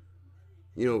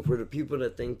 You know, for the people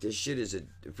that think this shit is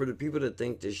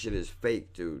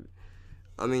fake, dude.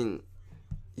 I mean,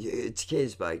 it's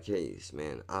case by case,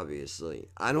 man, obviously.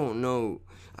 I don't know.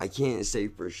 I can't say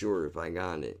for sure if I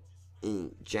got it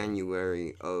in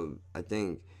January of,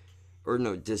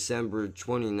 December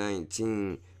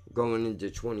 2019, going into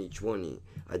 2020.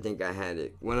 I think I had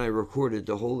it when I recorded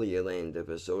the Holy Land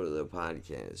episode of the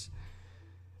podcast.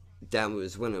 That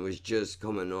was when I was just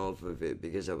coming off of it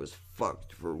because I was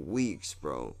fucked for weeks,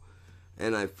 bro.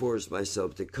 And I forced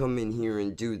myself to come in here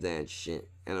and do that shit.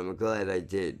 And I'm glad I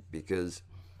did, because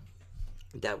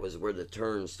that was where the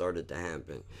turn started to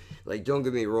happen. Like, don't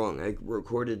get me wrong, I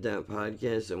recorded that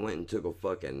podcast and went and took a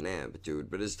fucking nap, dude.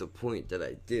 But it's the point that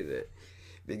I did it.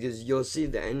 Because you'll see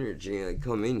the energy I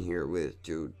come in here with,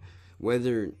 dude.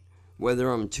 Whether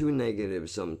I'm too negative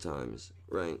sometimes,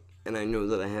 right? And I know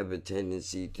that I have a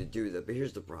tendency to do that. But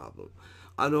here's the problem.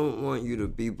 I don't want you to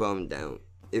be bummed out.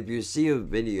 If you see a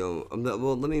video,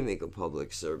 well, let me make a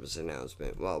public service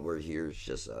announcement while we're here. It's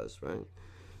just us, right?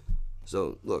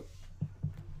 So, look.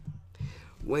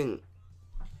 When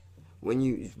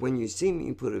you see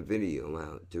me put a video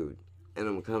out, dude, and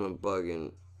I'm kind of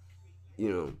bugging,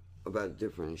 you know, about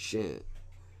different shit,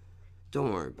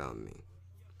 don't worry about me.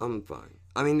 I'm fine.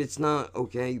 I mean, it's not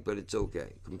okay, but it's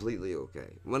okay. Completely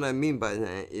okay. What I mean by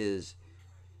that is,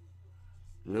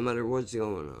 no matter what's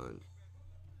going on,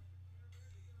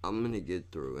 I'm gonna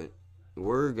get through it.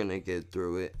 We're gonna get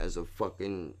through it as a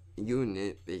fucking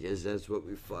unit, because that's what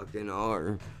we fucking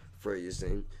are,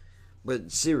 phrasing.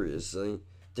 But seriously,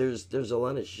 there's a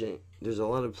lot of shit. There's a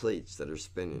lot of plates that are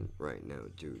spinning right now,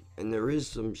 dude. And there is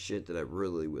some shit that I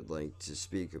really would like to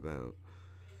speak about.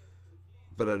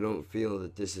 But I don't feel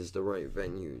that this is the right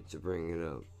venue to bring it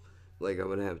up. Like, I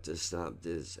would have to stop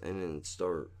this and then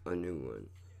start a new one.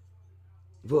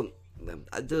 But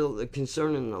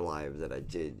concerning the live that I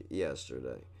did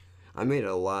yesterday, I made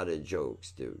a lot of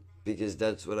jokes, dude. Because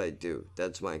that's what I do.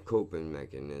 That's my coping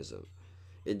mechanism.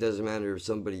 It doesn't matter if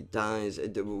somebody dies,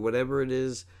 whatever it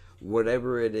is,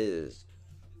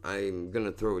 I'm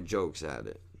gonna throw jokes at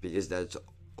it, because that's the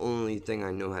only thing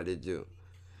I know how to do.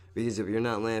 Because if you're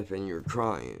not laughing, you're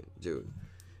crying, dude.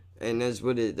 And that's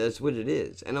what it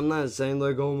is. And I'm not saying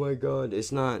like, oh my god,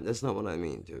 that's not what I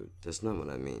mean, dude. That's not what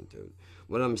I mean, dude.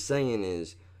 What I'm saying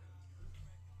is,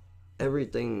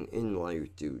 everything in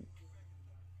life, dude,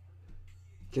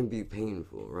 can be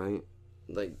painful, right?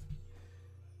 Like,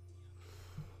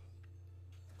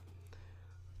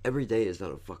 every day is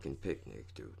not a fucking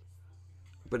picnic, dude.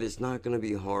 But it's not gonna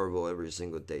be horrible every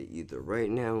single day either. Right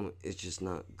now, it's just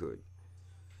not good.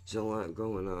 There's a lot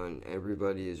going on.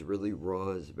 Everybody is really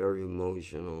raw. It's very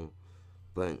emotional.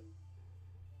 But,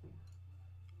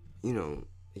 you know,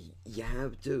 you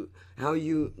have to.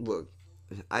 Look,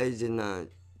 I did not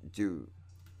do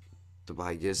the.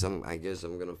 I guess I'm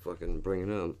gonna fucking bring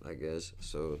it up. I guess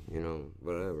so. You know,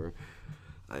 whatever.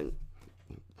 I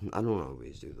don't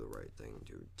always do the right thing,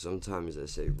 dude. Sometimes I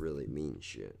say really mean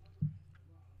shit.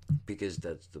 Because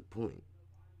that's the point.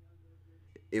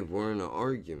 If we're in an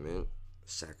argument,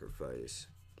 sacrifice.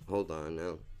 Hold on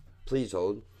now. Please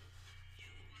hold.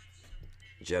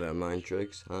 Jedi mind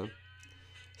tricks, huh?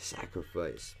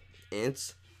 Sacrifice.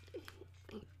 Ants.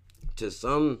 To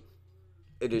some,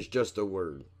 it is just a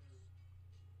word.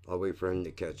 I'll wait for him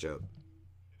to catch up.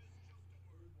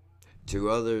 To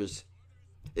others,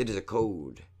 it is a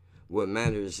code. What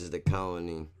matters is the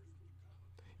colony.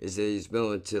 Is that he's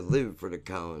willing to live for the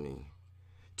colony,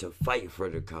 to fight for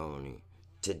the colony,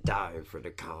 to die for the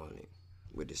colony.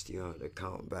 With the steel of the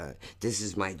combat. This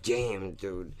is my jam,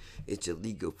 dude. It's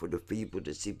illegal for the people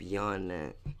to see beyond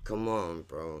that. Come on,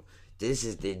 bro. This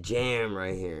is the jam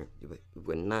right here.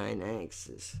 With 9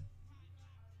 axes.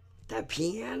 That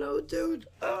piano, dude.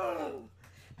 Oh,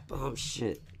 bomb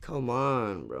shit. Come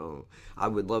on, bro. I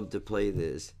would love to play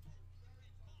this.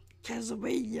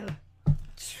 Castlevania.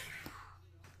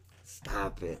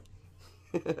 Stop it.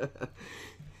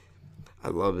 I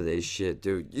love this shit,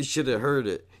 dude. You should have heard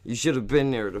it. You should have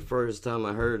been there the first time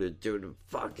I heard it, dude.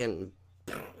 Fucking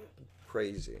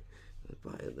crazy.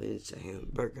 Violence,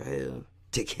 hamburger, hell,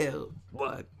 take hell,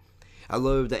 what? I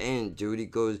love the end, dude. He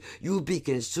goes, "You'll be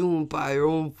consumed by your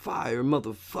own fire,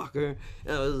 motherfucker."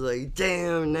 And I was like,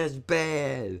 damn, that's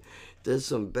bad. That's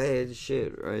some bad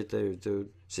shit right there,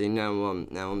 dude. See, now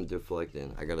I'm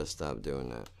deflecting. I gotta stop doing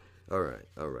that. All right.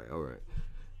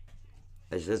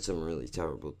 I said some really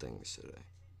terrible things today.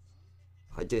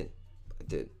 I did.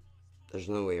 There's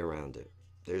no way around it.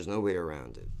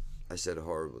 I said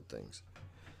horrible things.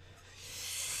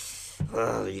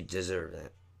 Oh, you deserve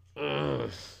that.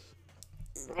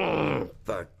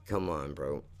 Fuck, come on,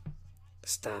 bro.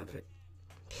 Stop it.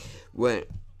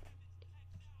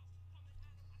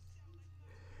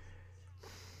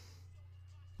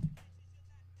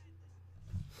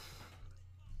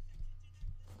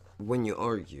 When you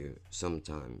argue,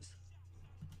 sometimes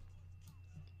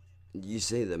you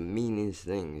say the meanest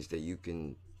things that you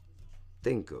can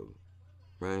think of,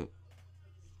 right?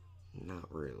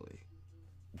 Not really,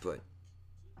 but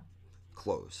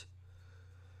close.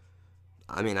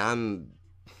 I mean,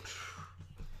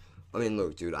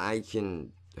 look, dude, I've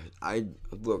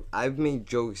made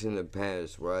jokes in the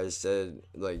past where I said,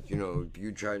 like, you know, if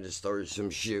you try to start some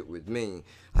shit with me,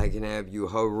 I can have you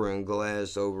hovering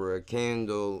glass over a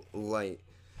candle light.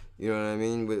 You know what I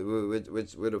mean?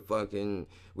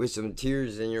 With some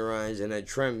tears in your eyes and a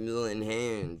trembling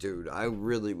hand, dude. I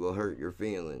really will hurt your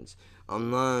feelings. I'm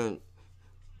not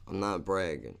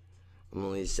bragging. I'm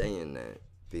only saying that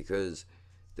because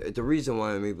the reason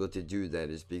why I'm able to do that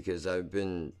is because I've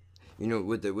been, you know,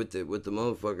 what the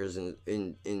motherfuckers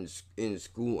in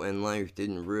school and life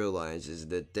didn't realize is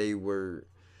that they were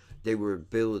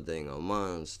building a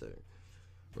monster,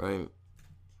 right?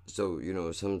 So, you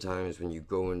know, sometimes when you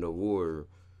go into war,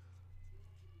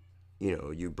 you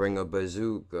know, you bring a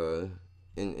bazooka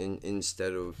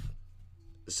instead of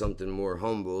something more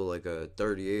humble like a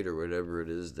 38 or whatever it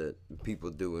is that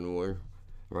people do in war,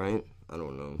 right? I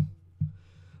don't know.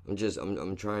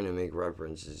 I'm trying to make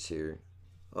references here.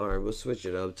 Alright, we'll switch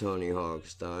it up Tony Hawk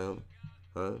style.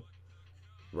 Huh?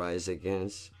 Rise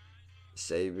Against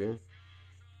Savior.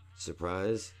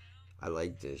 Surprise. I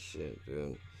like this shit,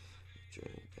 dude.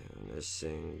 Drink down a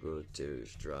single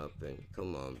tears dropping.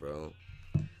 Come on, bro.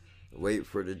 Wait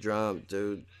for the drop,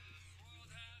 dude.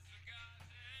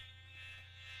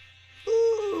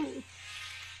 Ooh.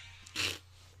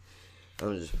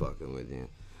 I'm just fucking with you.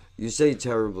 You say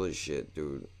terrible shit,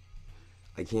 dude.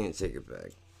 I can't take it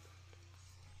back.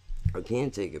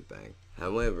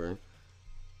 However,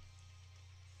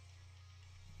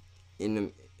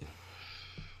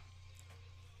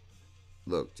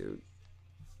 look, dude.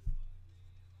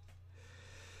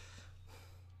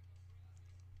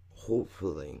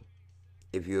 Hopefully,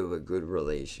 if you have a good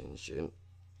relationship,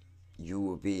 you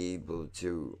will be able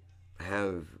to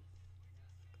have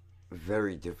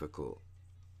very difficult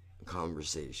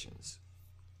conversations.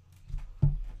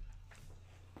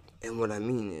 And what I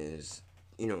mean is,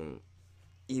 you know,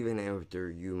 even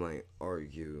after you might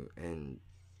argue and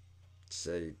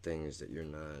say things that you're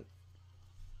not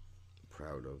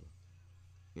proud of,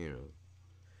 you know,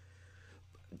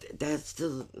 that's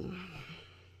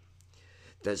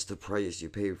the price you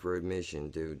pay for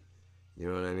admission, dude. You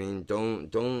know what I mean?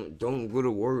 Don't go to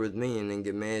war with me and then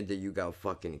get mad that you got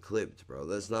fucking clipped, bro.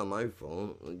 That's not my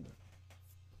fault.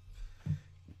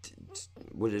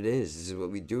 What it is, this is what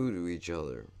we do to each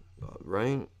other,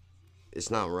 right?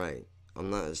 It's not right. I'm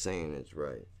not saying it's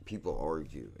right. People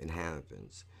argue. It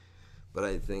happens. But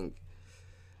I think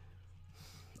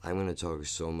I'm going to talk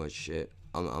so much shit.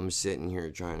 I'm sitting here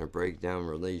trying to break down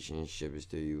relationships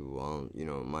to you while, you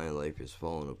know, my life is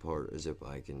falling apart, as if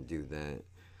I can do that.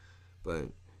 But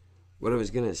what I was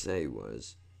going to say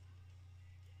was,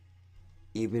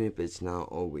 even if it's not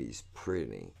always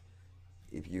pretty,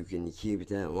 if you can keep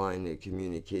that line of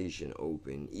communication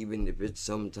open, even if it's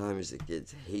sometimes it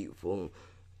gets hateful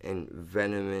and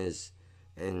venomous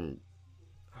and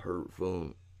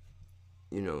hurtful,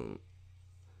 you know,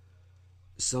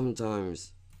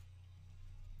 sometimes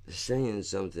saying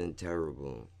something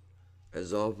terrible,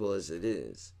 as awful as it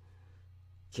is,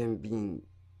 can be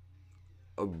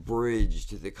a bridge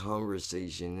to the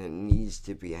conversation that needs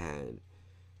to be had,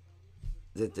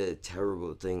 that the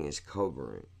terrible thing is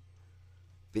covering.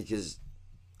 Because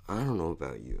I don't know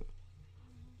about you,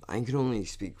 I can only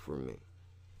speak for me,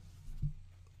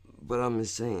 but I'm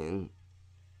saying,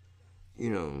 you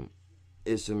know,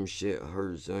 if some shit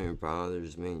hurts or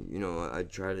bothers me, you know, I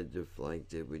try to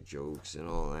deflect it with jokes and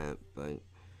all that, but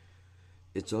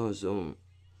it's also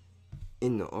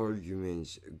in the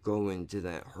arguments going to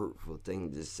that hurtful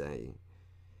thing to say.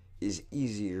 is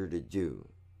easier to do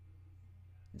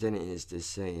than it is to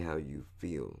say how you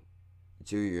feel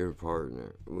to your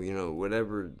partner. You know,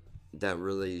 whatever that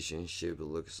relationship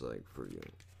looks like for you.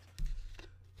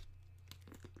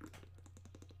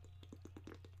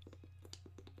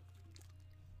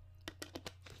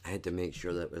 I had to make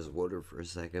sure that was water for a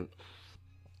second.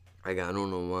 I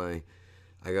don't know why.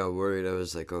 I got worried. I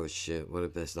was like, oh shit, what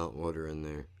if there's not water in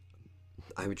there?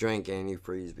 I drank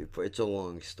antifreeze before. It's a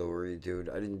long story, dude.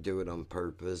 I didn't do it on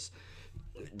purpose.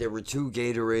 There were 2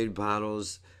 Gatorade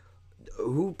bottles.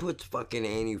 Who puts fucking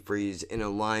antifreeze in a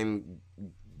lime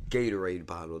Gatorade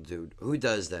bottle, dude? Who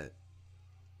does that?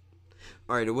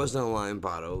 Alright, it wasn't a lime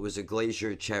bottle. It was a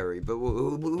Glacier Cherry. But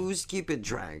who's keeping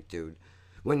track, dude?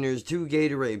 When there's 2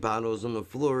 Gatorade bottles on the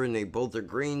floor and they both are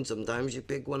green, sometimes you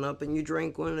pick one up and you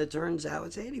drink one and it turns out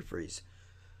it's antifreeze.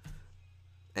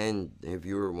 And if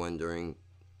you were wondering,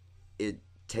 it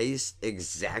tastes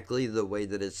exactly the way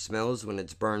that it smells when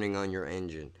it's burning on your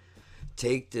engine.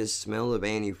 Take this smell of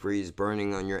antifreeze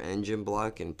burning on your engine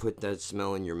block and put that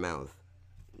smell in your mouth.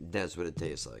 That's what it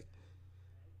tastes like.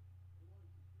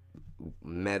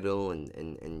 Metal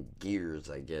and gears,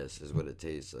 I guess, is what it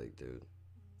tastes like, dude.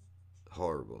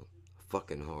 Horrible.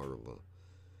 Fucking horrible.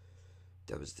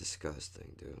 That was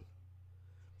disgusting, dude.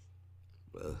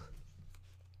 Ugh.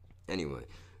 Anyway,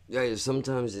 guys,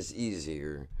 sometimes it's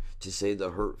easier to say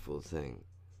the hurtful thing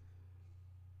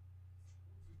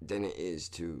than it is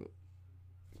to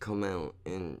come out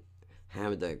and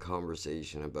have that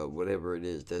conversation about whatever it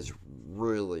is that's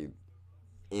really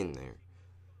in there.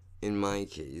 In my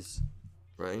case,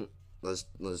 right? Let's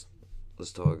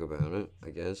talk about it, I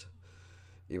guess.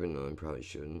 Even though I probably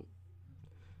shouldn't.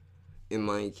 In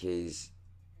my case,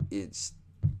 it's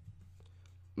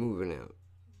moving out.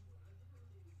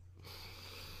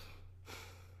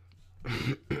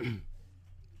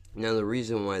 Now the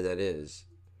reason why that is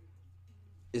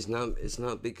it's not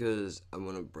because I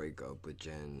want to break up with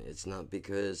Jen. It's not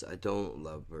because I don't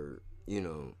love her, you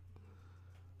know.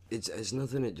 It has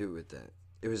nothing to do with that.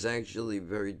 It was actually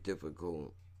very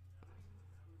difficult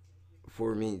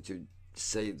for me to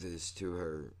say this to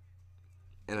her,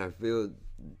 and I feel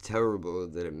terrible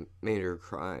that it made her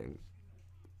cry,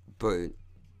 but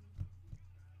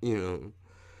you know,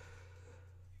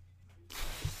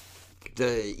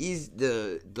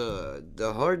 the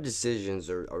hard decisions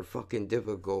are fucking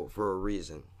difficult for a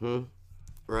reason,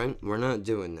 right? We're not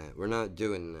doing that.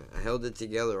 I held it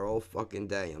together all fucking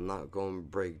day. I'm not going to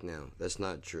break now. That's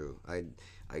not true. I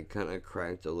kind of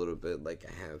cracked a little bit like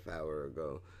a half hour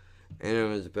ago. And I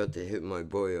was about to hit my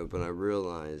boy up, and I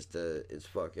realized that it's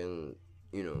fucking,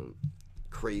 you know,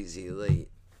 crazy late.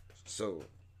 So,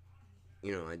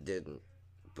 you know, I didn't.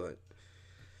 But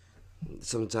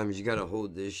sometimes you gotta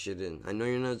hold this shit in. I know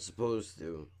you're not supposed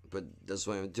to, but that's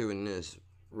why I'm doing this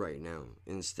right now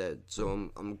instead.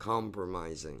 So I'm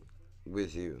compromising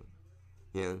with you.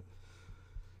 Yeah?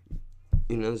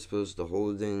 You're not supposed to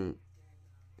hold in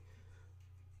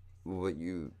what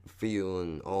you feel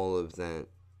and all of that.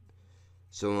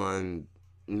 So I'm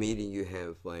meeting you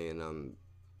halfway, and I'm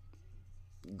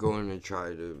going to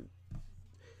try to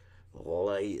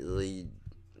lightly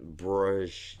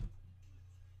brush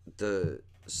the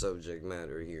subject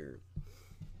matter here.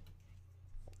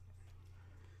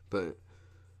 But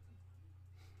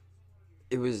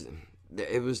it was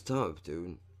tough,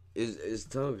 dude. It's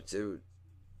tough to,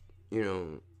 you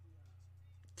know,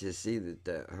 to see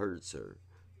that hurts her.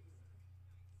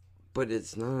 But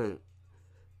it's not.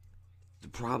 The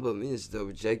problem is, the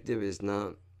objective is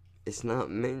not, it's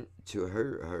not meant to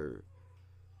hurt her.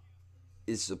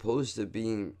 It's supposed to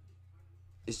be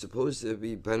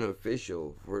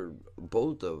beneficial for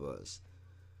both of us.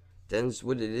 That's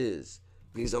what it is.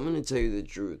 Because I'm going to tell you the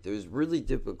truth. It was really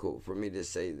difficult for me to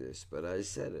say this, but I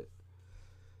said it.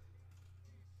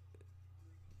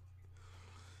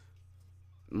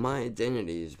 My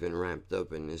identity has been wrapped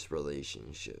up in this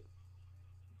relationship.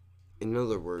 In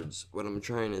other words, what I'm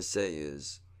trying to say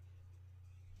is,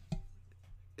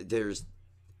 there's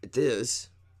this,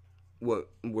 what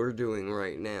we're doing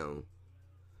right now,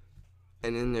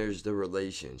 and then there's the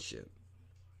relationship.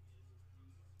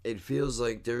 It feels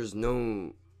like there's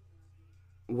no,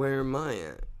 where am I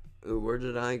at? Where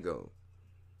did I go?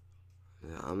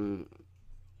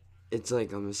 It's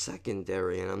like I'm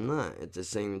secondary and I'm not at the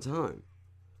same time.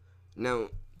 Now,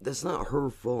 that's not her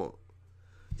fault.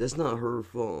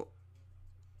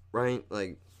 Right?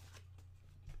 Like,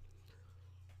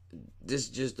 this is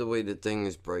just the way that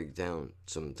things break down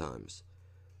sometimes.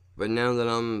 But now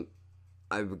that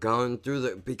I've gone through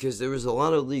that, because there was a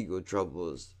lot of legal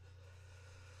troubles.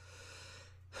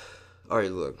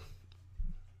 Alright, look.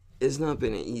 It's not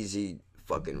been an easy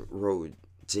fucking road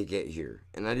to get here.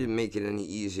 And I didn't make it any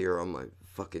easier on my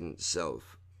fucking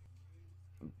self.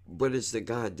 But it's the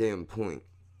goddamn point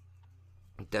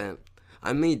that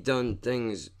I may done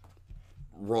things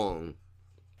wrong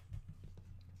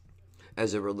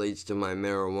as it relates to my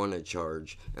marijuana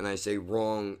charge. And I say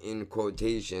wrong in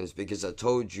quotations because I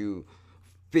told you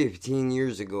 15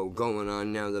 years ago going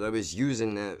on now that I was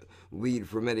using that weed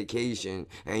for medication,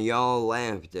 and y'all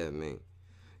laughed at me.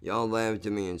 Y'all laughed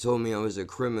at me and told me I was a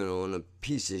criminal and a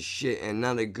piece of shit and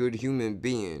not a good human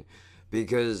being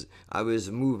because I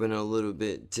was moving a little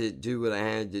bit to do what I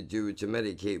had to do to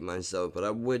medicate myself. But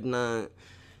I wouldn't,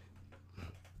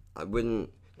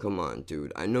 come on,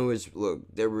 dude. I know it's, look,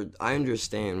 I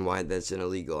understand why that's an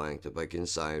illegal act. If I can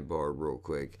sidebar real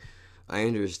quick. I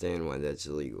understand why that's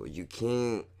illegal. You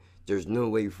can't, there's no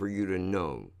way for you to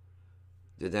know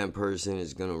that that person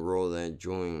is going to roll that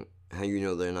joint. How you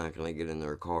know they're not going to get in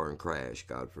their car and crash,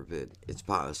 God forbid. It's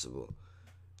possible.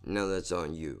 Now that's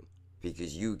on you.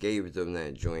 Because you gave them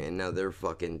that joint and now they're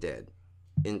fucking dead.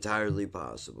 Entirely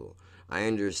possible. I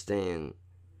understand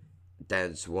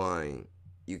that's why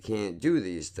you can't do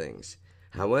these things.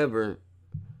 However,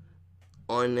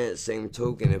 on that same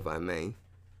token, if I may,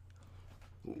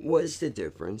 what's the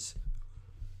difference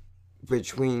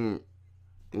between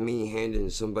me handing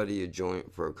somebody a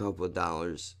joint for a couple of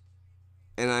dollars?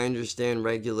 And I understand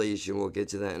regulation. We'll get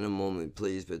to that in a moment,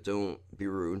 please, but don't be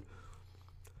rude.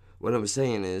 What I'm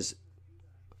saying is,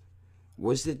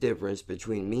 what's the difference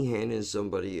between me handing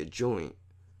somebody a joint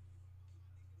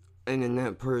and then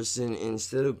that person,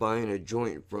 instead of buying a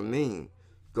joint from me,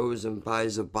 goes and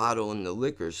buys a bottle in the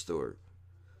liquor store?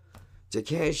 The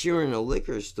cashier in a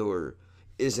liquor store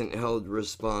isn't held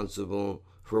responsible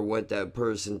for what that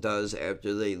person does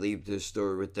after they leave the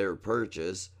store with their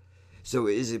purchase. So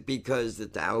is it because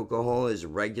that the alcohol is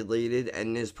regulated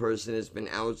and this person has been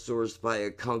outsourced by a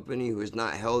company who is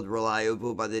not held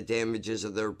reliable by the damages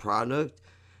of their product?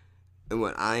 And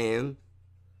what I am,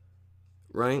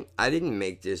 right? I didn't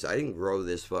make this. I didn't grow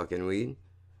this fucking weed.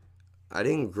 I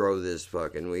didn't grow this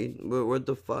fucking weed. What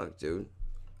the fuck, dude?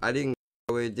 I didn't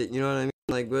grow it. You know what I mean?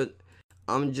 Like, what?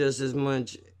 I'm just as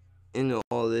much into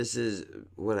all this as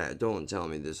what don't tell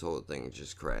me this whole thing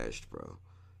just crashed, bro.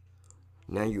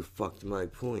 Now you fucked my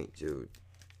point, dude.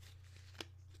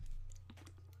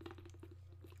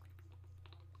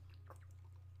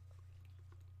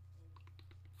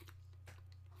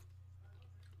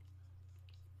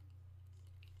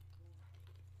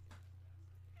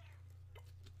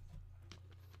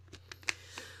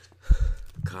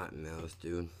 Cottonmouth,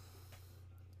 dude.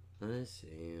 I see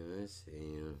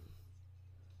you.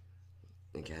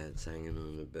 The cat's hanging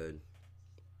on the bed.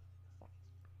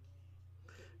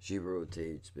 She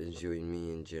rotates between me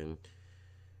and Jen.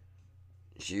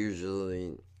 She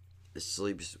usually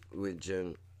sleeps with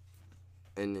Jen,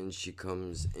 and then she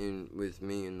comes in with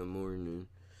me in the morning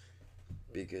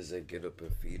because I get up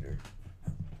and feed her.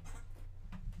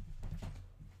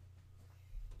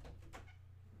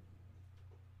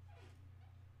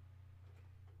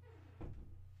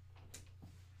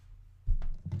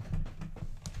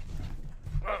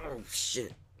 Oh,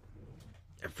 shit.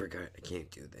 I forgot. I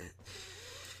can't do that.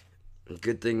 The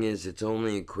good thing is, it's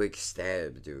only a quick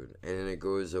stab, dude. And then it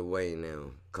goes away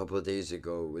now. A couple of days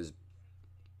ago, it was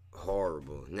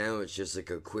horrible. Now it's just like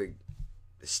a quick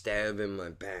stab in my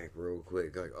back real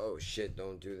quick. Like, oh, shit,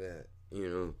 don't do that. You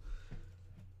know?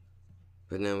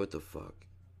 But now what the fuck?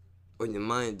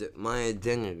 My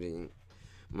identity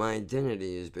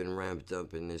has been wrapped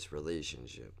up in this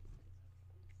relationship.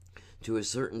 To a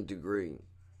certain degree,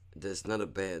 that's not a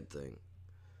bad thing.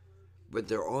 But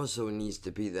there also needs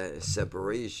to be that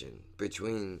separation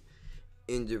between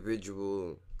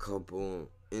individual, couple,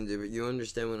 you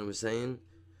understand what I'm saying?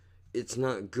 It's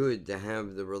not good to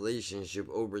have the relationship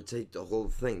overtake the whole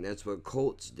thing. That's what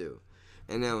cults do.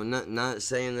 And now, not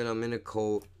saying that I'm in a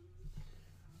cult.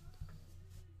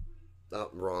 Oh,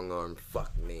 wrong arm.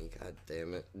 Fuck me. God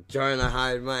damn it. Trying to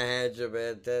hide my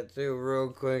hatchet tattoo real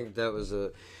quick. That was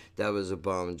a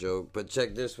bomb joke. But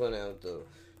check this one out, though.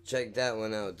 Check that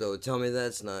one out, though. Tell me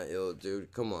that's not ill,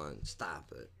 dude. Come on.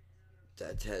 Stop it.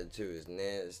 That tattoo is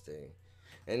nasty.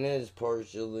 And that's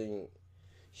partially...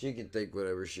 She can think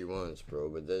whatever she wants, bro.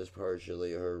 But that's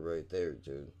partially her right there,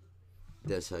 dude.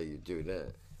 That's how you do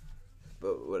that.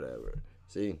 But whatever.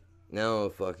 See? Now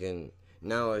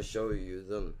I show you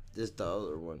them. This the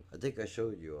other one. I think I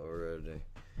showed you already.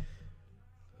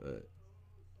 But...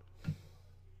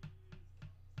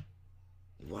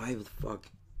 Why the fuck...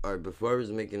 Alright, before I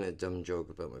was making a dumb joke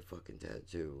about my fucking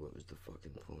tattoo, what was the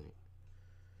fucking point?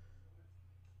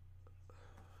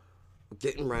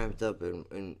 getting wrapped up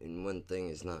in one thing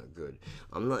is not good.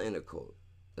 I'm not in a cult.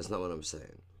 That's not what I'm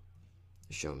saying.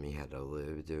 Show me how to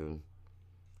live, dude.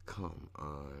 Come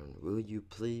on, will you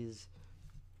please?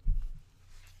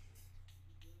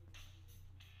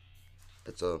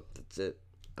 That's all. That's it.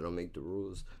 I don't make the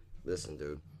rules. Listen,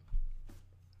 dude.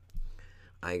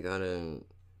 I gotta.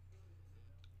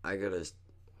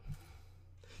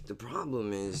 The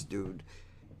problem is, dude,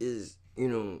 is,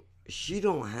 she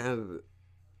don't have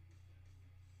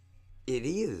it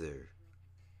either.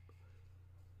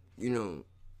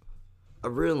 I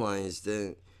realized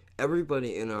that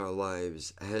everybody in our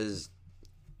lives has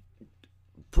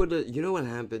you know what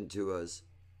happened to us?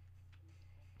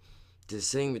 The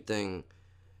same thing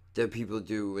that people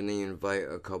do when they invite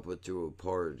a couple to a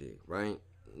party, right?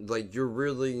 Like, you're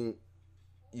written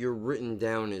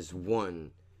down as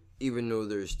one, even though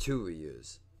there's two of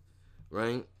yous,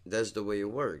 right? That's the way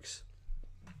it works.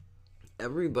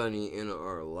 Everybody in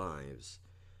our lives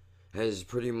has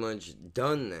pretty much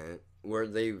done that, where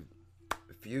they've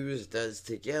fused us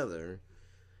together,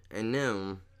 and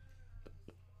now,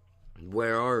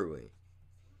 where are we?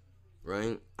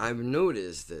 Right? I've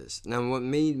noticed this. Now, what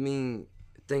made me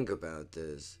think about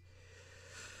this,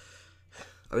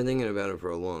 I've been thinking about it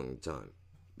for a long time,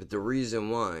 but the reason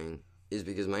why is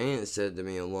because my aunt said to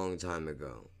me a long time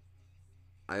ago,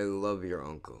 I love your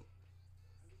uncle.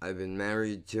 I've been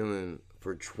married to him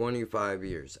for 25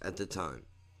 years at the time.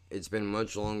 It's been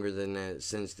much longer than that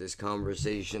since this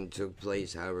conversation took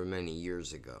place however many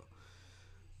years ago.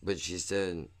 But she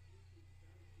said,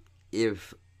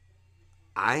 if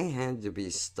I had to be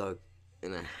stuck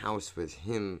in a house with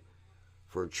him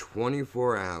for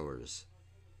 24 hours,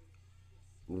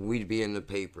 we'd be in the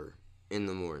paper in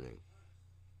the morning.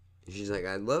 She's like,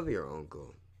 I love your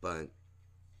uncle, but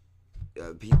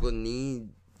people need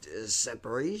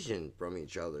separation from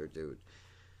each other, dude.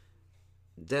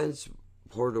 That's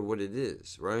part of what it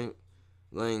is, right?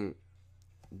 Like,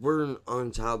 we're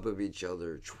on top of each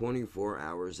other 24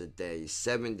 hours a day,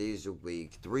 7 days a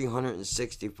week,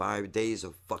 365 days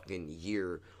a fucking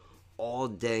year, all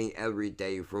day, every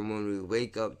day, from when we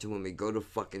wake up to when we go to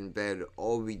fucking bed.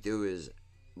 All we do is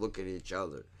look at each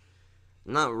other.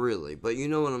 Not really, but you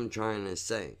know what I'm trying to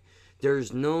say.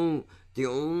 There's no, the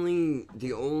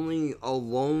only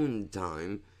alone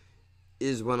time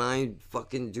is when I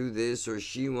fucking do this, or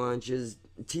she watches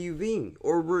TV,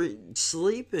 or we're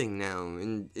sleeping now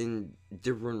in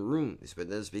different rooms. But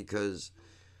that's because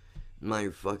my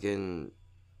fucking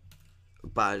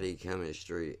body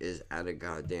chemistry is out of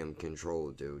goddamn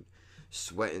control, dude.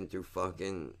 Sweating through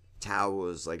fucking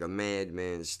towels like a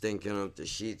madman, stinking up the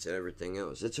sheets and everything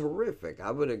else. It's horrific. I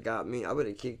would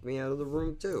have kicked me out of the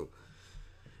room too.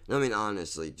 I mean,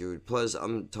 honestly, dude. Plus,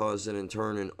 I'm tossing and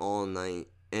turning all night.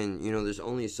 And, there's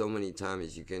only so many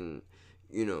times you can,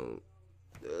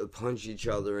 punch each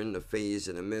other in the face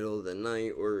in the middle of the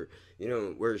night. Or,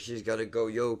 where she's got to go,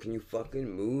 yo, can you fucking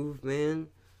move, man?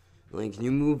 Like, can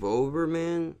you move over,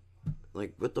 man?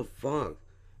 Like, what the fuck?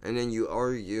 And then you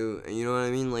argue, and you know what I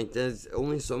mean? Like, there's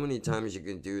only so many times you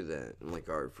can do that. I'm like,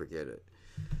 alright, forget it.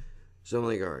 So I'm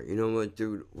like, alright, you know what,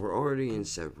 dude? We're already in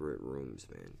separate rooms,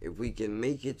 man. If we can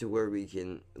make it to where we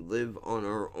can live on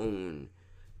our own,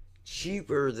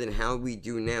 cheaper than how we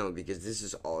do now, because this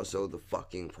is also the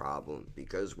fucking problem,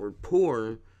 because we're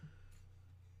poor.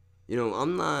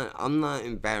 I'm not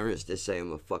embarrassed to say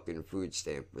I'm a fucking food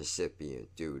stamp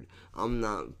recipient, dude. I'm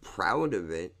not proud of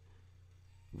it,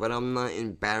 but I'm not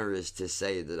embarrassed to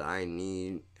say that I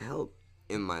need help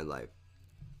in my life,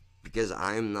 because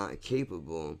I'm not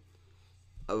capable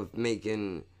of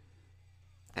making,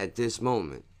 at this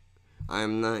moment,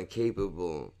 I'm not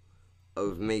capable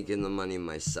of making the money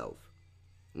myself.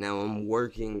 Now, I'm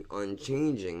working on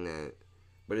changing that,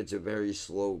 but it's a very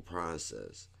slow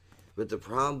process. But the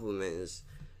problem is,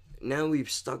 now we've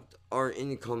stuck our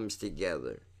incomes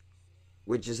together,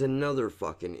 which is another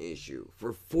fucking issue.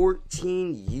 For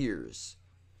 14 years,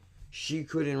 she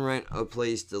couldn't rent a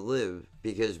place to live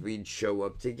because we'd show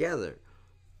up together.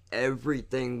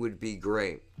 Everything would be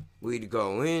great. We'd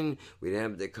go in, we'd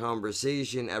have the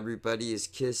conversation, everybody is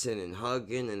kissing and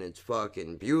hugging, and it's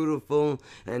fucking beautiful.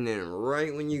 And then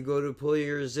right when you go to pull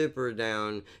your zipper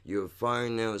down, you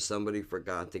find out somebody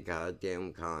forgot the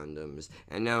goddamn condoms.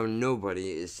 And now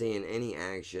nobody is seeing any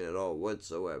action at all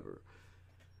whatsoever.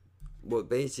 What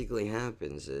basically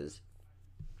happens is,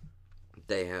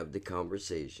 they have the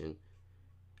conversation,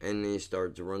 and they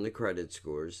start to run the credit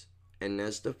scores. And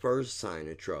that's the first sign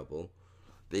of trouble,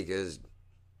 because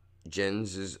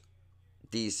Jen's is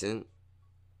decent,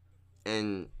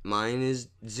 and mine is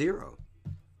zero.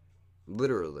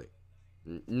 Literally.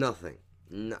 Nothing.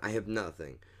 I have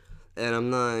nothing. And I'm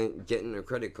not getting a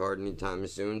credit card anytime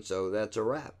soon, so that's a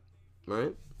wrap,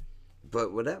 right?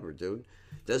 But whatever, dude.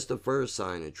 That's the first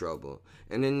sign of trouble.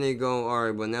 And then they go,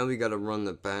 alright, well, now we gotta run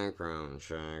the background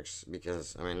checks.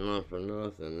 Because, I mean, not for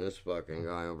nothing, this fucking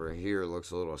guy over here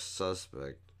looks a little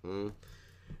suspect.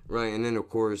 Right, and then, of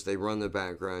course, they run the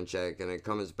background check, and it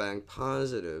comes back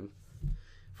positive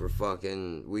for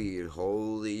fucking weed.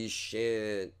 Holy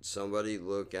shit. Somebody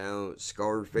look out.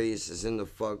 Scarface is in the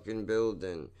fucking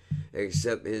building.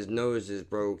 Except his nose is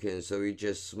broken, so he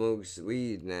just smokes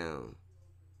weed now.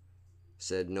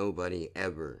 Said nobody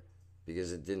ever,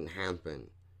 because it didn't happen.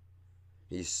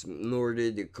 He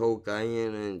snorted the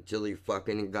cocaine until he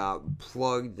fucking got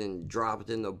plugged and dropped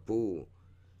in the pool.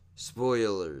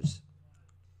 Spoilers.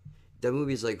 That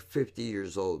movie's like 50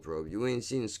 years old, bro. You ain't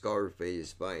seen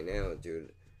Scarface by now,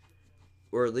 dude.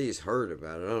 Or at least heard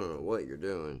about it. I don't know what you're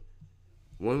doing.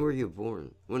 When were you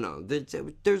born? Well, no,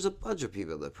 there's a bunch of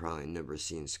people that probably never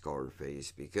seen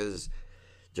Scarface because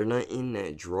they're not in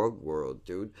that drug world,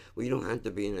 dude. Well, you don't have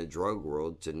to be in a drug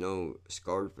world to know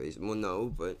Scarface. Well,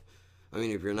 no, but, I mean,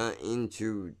 if you're not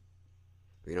into,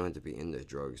 you don't have to be into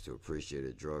drugs to appreciate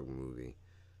a drug movie.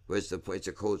 But it's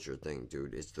a culture thing,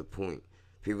 dude. It's the point.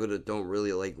 People that don't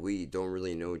really like weed don't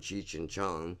really know Cheech and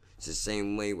Chong. It's the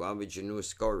same way, why would you know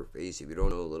Scarface if you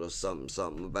don't know a little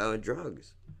something about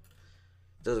drugs?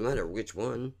 Doesn't matter which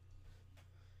ones,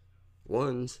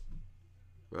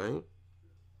 right?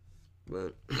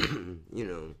 But, you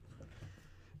know,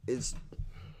 it's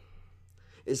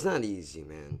not easy,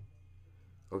 man.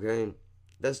 Okay?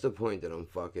 That's the point that I'm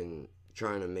fucking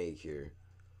trying to make here.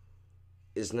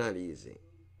 It's not easy.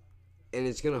 And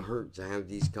it's gonna hurt to have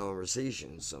these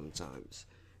conversations sometimes.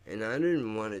 And I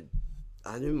didn't want to,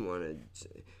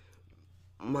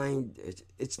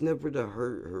 it's never to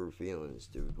hurt her feelings,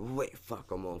 dude. Wait,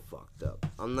 fuck, I'm all fucked up.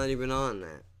 I'm not even on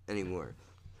that anymore.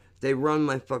 They run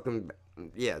my fucking,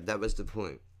 yeah, that was the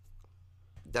point.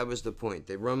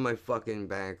 They run my fucking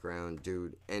background,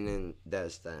 dude, and then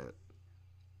that's that.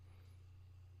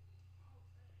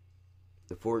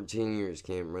 The 14 years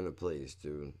can't run a place,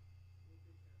 dude.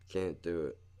 Can't do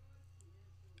it.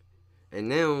 And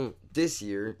now, this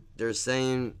year, they're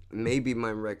saying maybe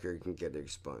my record can get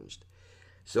expunged.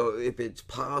 So if it's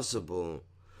possible,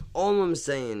 all I'm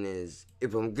saying is,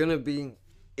 if we're gonna be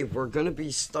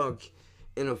stuck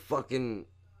in a fucking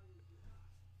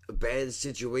bad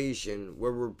situation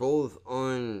where we're both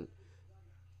on,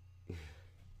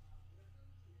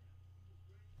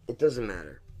 it doesn't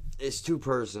matter. It's too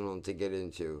personal to get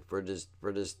into for this.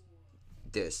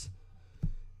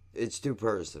 It's too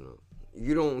personal.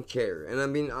 You don't care. And I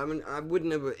mean, I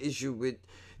wouldn't have an issue with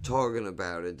talking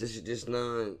about it. This is just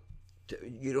not,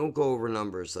 you don't go over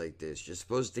numbers like this. You're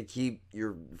supposed to keep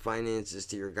your finances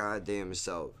to your goddamn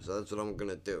self. So that's what I'm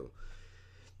gonna do.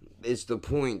 It's the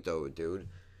point though, dude,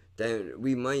 that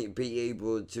we might be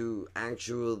able to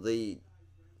actually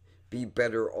be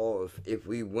better off if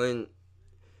we went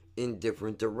in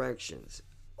different directions.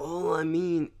 All I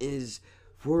mean is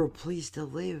for a place to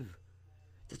live.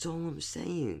 That's all I'm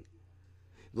saying.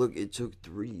 Look, it took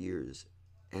 3 years,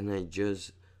 and I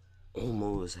just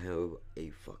almost have a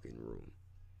fucking room.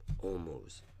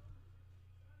 Almost.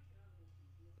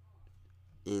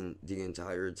 In the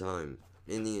entire time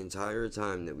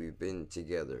that we've been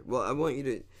together. Well,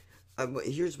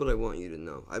 here's what I want you to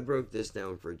know. I broke this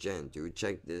down for Jen, dude.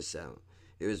 Check this out.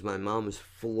 It was my mom's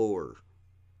floor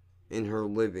in her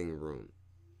living room.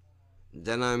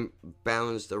 Then I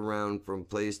bounced around from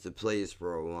place to place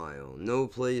for a while. No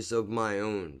place of my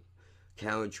own.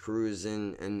 Couch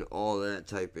cruising and all that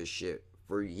type of shit.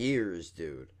 For years,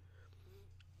 dude.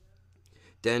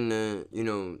 Then,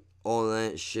 all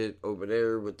that shit over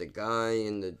there with the guy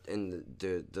and the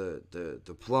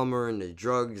plumber and the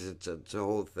drugs. It's a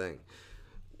whole thing.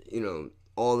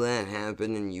 All that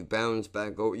happened and you bounce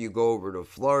back over. You go over to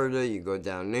Florida. You go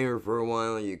down there for a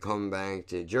while. You come back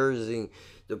to Jersey.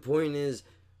 The point is,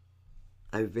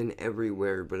 I've been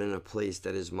everywhere but in a place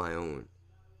that is my own.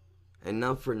 And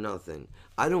not for nothing.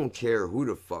 I don't care who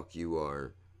the fuck you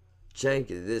are. Check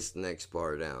this next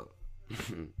part out.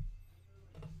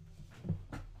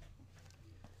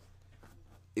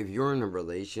 If you're in a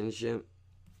relationship,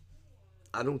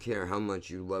 I don't care how much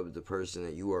you love the person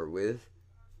that you are with.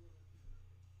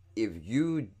 If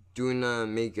you do not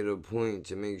make it a point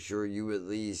to make sure you at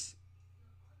least,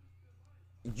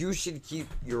 you should keep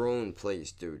your own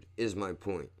place, dude, is my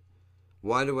point.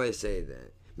 Why do I say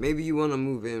that? Maybe you want to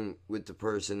move in with the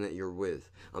person that you're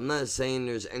with. I'm not saying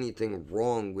there's anything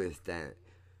wrong with that.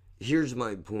 Here's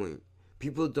my point.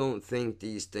 People don't think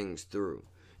these things through.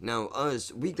 Now,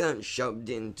 we got shoved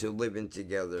into living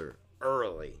together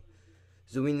early.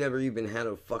 So we never even had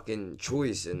a fucking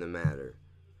choice in the matter,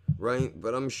 right?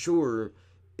 But I'm sure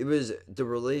it was, the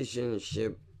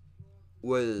relationship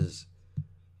was,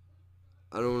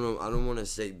 I don't know, I don't want to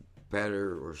say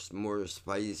better or more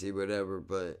spicy, whatever,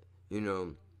 but, you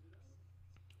know,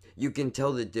 you can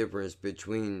tell the difference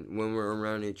between when we're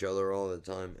around each other all the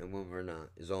time and when we're not,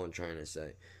 is all I'm trying to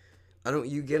say.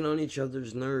 You get on each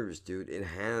other's nerves, dude. It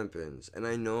happens. And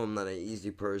I know I'm not an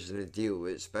easy person to deal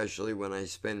with, especially when I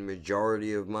spend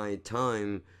majority of my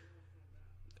time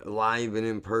live and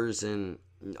in person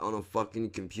on a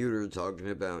fucking computer talking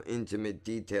about intimate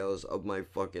details of my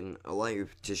fucking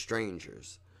life to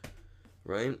strangers.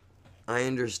 Right? I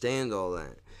understand all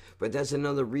that. But that's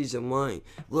another reason why.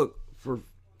 Look, for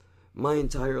my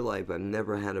entire life, I've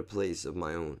never had a place of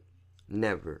my own.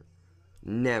 Never.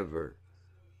 Never.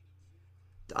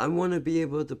 I want to be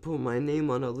able to put my name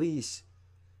on a lease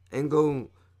and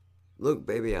go, look,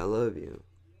 baby, I love you.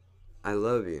 I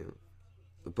love you.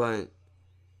 But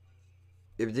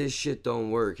if this shit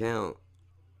don't work out,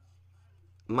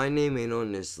 my name ain't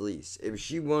on this lease. If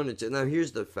she wanted to, now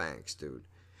here's the facts, dude.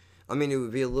 I mean, it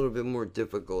would be a little bit more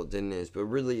difficult than this, but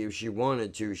really, if she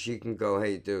wanted to, she can go,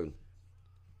 hey, dude,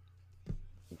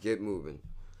 get moving.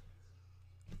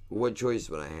 What choice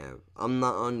would I have? I'm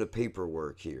not on the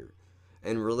paperwork here.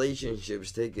 And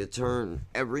relationships take a turn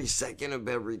every second of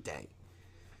every day.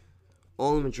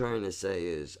 All I'm trying to say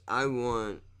is, I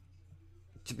want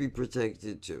to be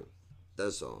protected too.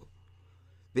 That's all.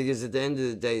 Because at the end of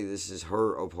the day, this is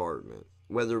her apartment.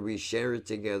 Whether we share it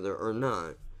together or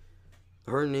not,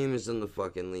 her name is on the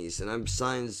fucking lease. And I've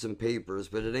signed some papers,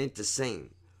 but it ain't the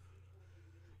same.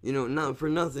 You know, not for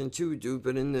nothing too, dude,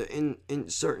 but in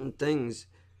certain things,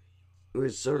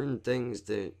 with certain things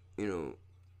that, you know,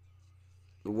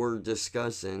 we're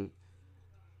discussing,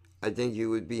 I think it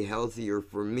would be healthier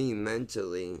for me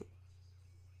mentally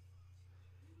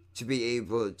to be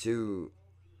able to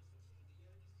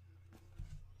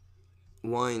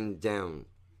wind down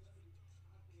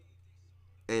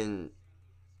and,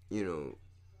 you know,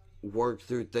 work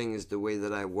through things the way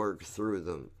that I work through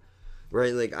them.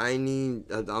 Right? Like,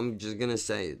 I'm just gonna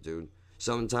say it, dude.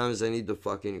 Sometimes I need to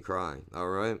fucking cry,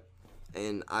 alright?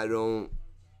 And I don't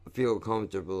feel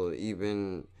comfortable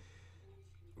even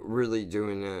really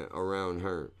doing that around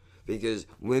her. Because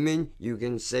women, you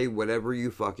can say whatever you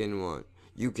fucking want.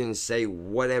 You can say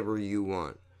whatever you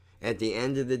want. At the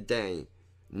end of the day,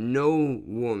 no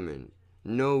woman,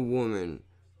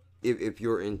 if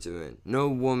you're intimate, no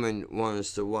woman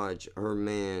wants to watch her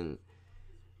man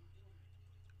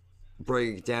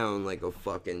break down like a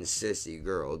fucking sissy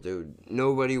girl, dude.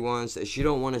 Nobody wants that. She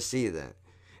don't want to see that.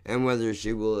 And whether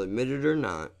she will admit it or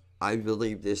not, I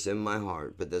believe this in my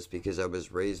heart, but that's because I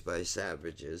was raised by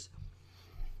savages.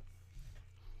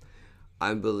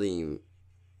 I believe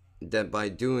that by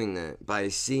doing that, by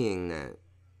seeing that,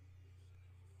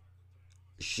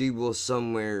 she will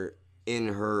somewhere in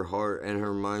her heart and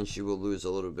her mind, she will lose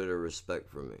a little bit of respect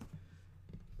for me.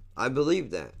 I believe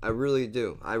that. I really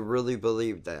do. I really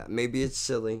believe that. Maybe it's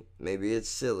silly.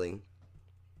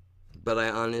 But I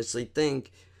honestly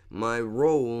think my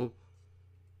role,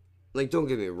 like, don't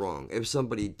get me wrong, if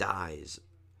somebody dies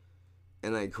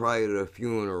and I cry at a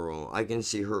funeral, I can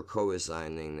see her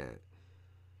co-signing that.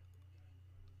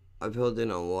 I've held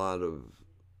in a lot of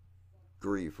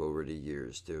grief over the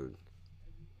years, dude.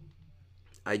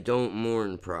 I don't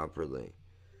mourn properly.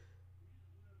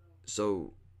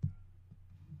 So,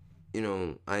 you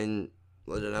know, I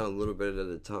let it out a little bit at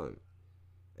a time.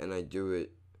 And I do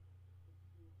it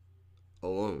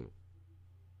alone.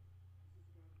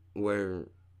 Where,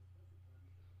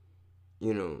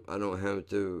 you know, I don't have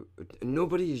to,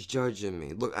 nobody's judging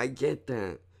me. Look, I get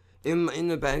that. In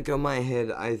the back of my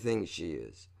head, I think she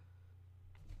is.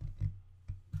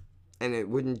 And it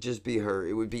wouldn't just be her,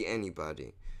 it would be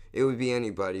anybody. It would be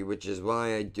anybody, which is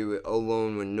why I do it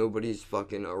alone when nobody's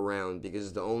fucking around. Because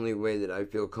it's the only way that I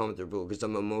feel comfortable, because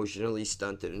I'm emotionally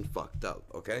stunted and fucked up,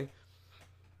 okay?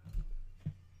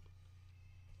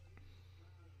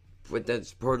 But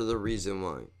that's part of the reason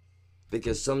why.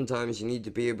 Because sometimes you need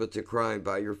to be able to cry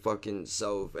by your fucking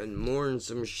self and mourn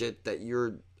some shit that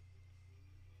you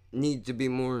need to be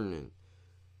mourning.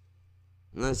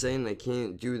 I'm not saying I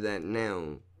can't do that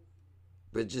now,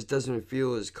 but it just doesn't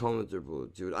feel as comfortable,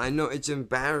 dude. I know it's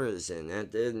embarrassing, I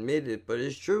have to admit it, but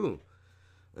it's true.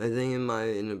 I think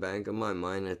in the back of my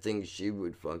mind, I think she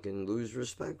would fucking lose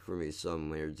respect for me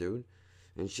somewhere, dude.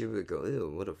 And she would go,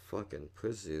 ew, what a fucking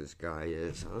pussy this guy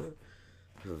is, huh?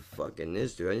 Fucking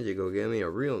this dude, I need to go get me a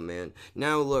real man.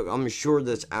 Now look, I'm sure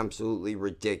that's absolutely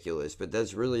ridiculous, but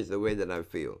that's really the way that I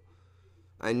feel.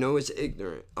 I know it's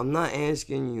ignorant. I'm not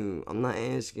asking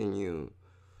you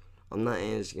I'm not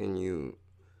asking you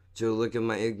to look at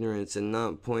my ignorance and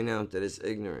not point out that it's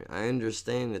ignorant. I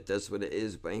understand that that's what it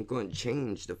is, but I ain't going to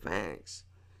change the facts.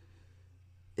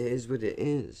 It is what it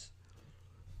is.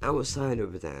 Outside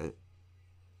of that,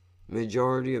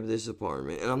 majority of this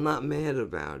apartment, and I'm not mad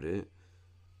about it,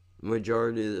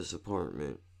 majority of this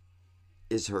apartment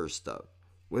is her stuff.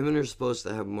 Women are supposed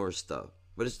to have more stuff,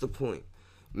 but it's the point.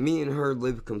 Me and her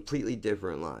live completely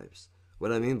different lives.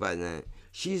 What I mean by that,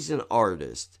 she's an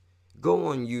artist. Go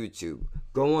on YouTube,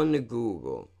 go on to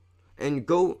Google, and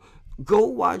go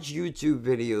watch YouTube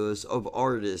videos of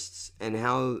artists and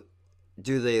how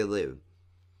do they live.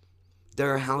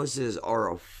 Their houses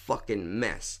are a fucking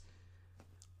mess.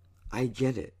 I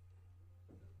get it.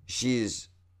 She's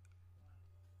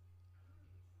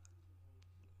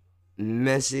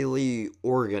messily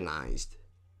organized.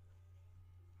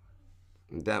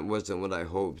 That wasn't what I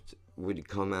hoped would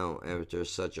come out after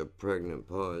such a pregnant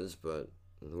pause, but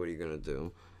what are you gonna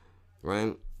do,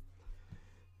 right?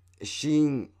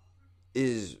 She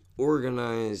is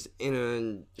organized in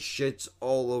a shits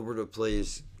all over the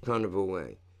place kind of a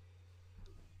way.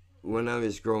 When I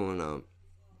was growing up,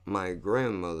 my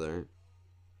grandmother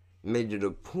made it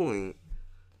a point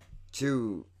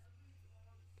to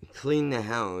clean the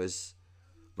house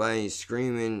by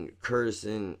screaming,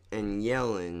 cursing, and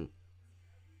yelling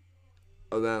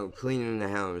about cleaning the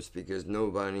house because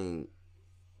nobody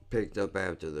picked up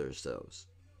after themselves.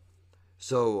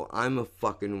 So I'm a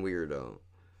fucking weirdo.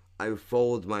 I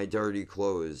fold my dirty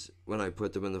clothes when I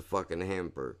put them in the fucking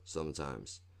hamper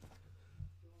sometimes.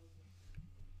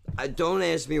 I don't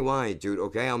ask me why, dude.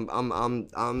 Okay, I'm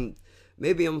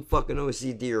maybe I'm fucking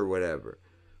OCD or whatever.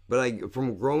 But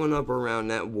from growing up around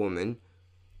that woman,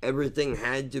 everything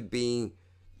had to be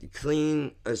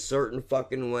clean a certain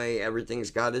fucking way.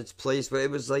 Everything's got its place. But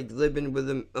it was like living with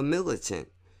a militant.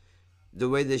 The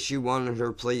way that she wanted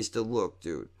her place to look,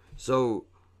 dude. So,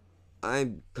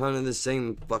 I'm kind of the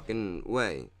same fucking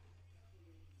way.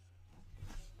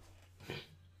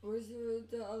 Where's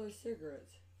the other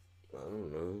cigarettes? I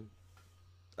don't know.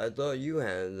 I thought you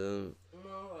had them.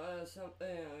 No,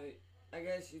 I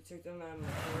guess you took them out of my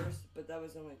purse, but that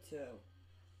was only 2.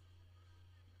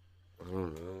 I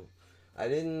don't know. I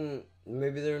didn't.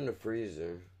 Maybe they're in the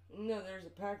freezer. No, there's a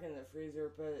pack in the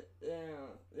freezer, but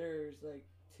there's like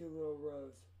 2 little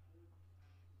rows.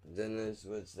 Then that's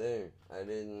what's there. I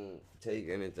didn't take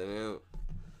anything out.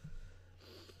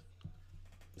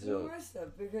 So my stuff,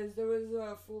 because there was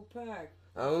a full pack.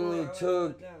 I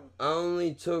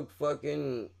only took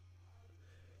fucking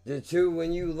the 2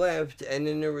 when you left, and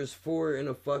then there was 4 in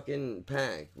a fucking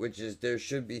pack, which is there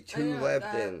should be 2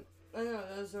 left in. I know,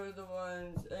 those are the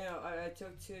ones, I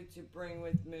took 2 to bring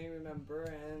with me, remember,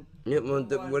 and... Yeah, well,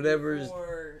 whatever's...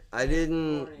 I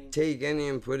didn't take any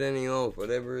and put any off.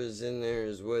 Whatever is in there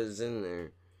is what is in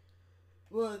there.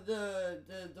 Well,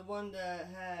 the one that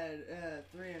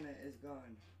had 3 in it is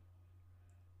gone.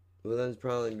 Well, that's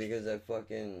probably because that's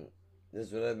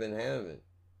what I've been having.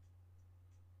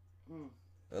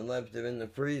 I left it in the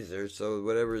freezer, so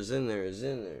whatever's in there is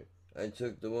in there. I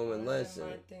took the one with less in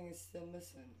it. My thing is still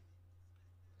missing.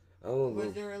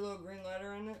 Was there a little green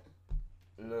letter in it?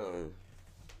 No.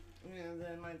 Yeah,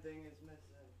 then my thing is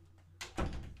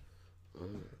missing. I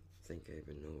don't think I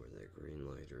even know where that green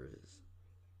lighter is.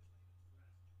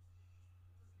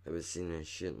 I haven't seen that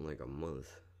shit in like a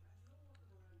month.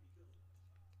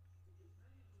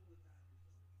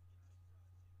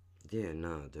 Yeah,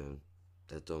 nah, dude.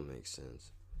 That don't make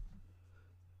sense.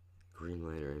 Green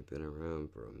lighter ain't been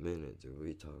around for a minute, dude. What are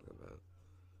you talking about?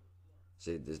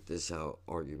 See, this how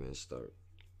arguments start.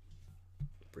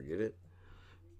 Forget it.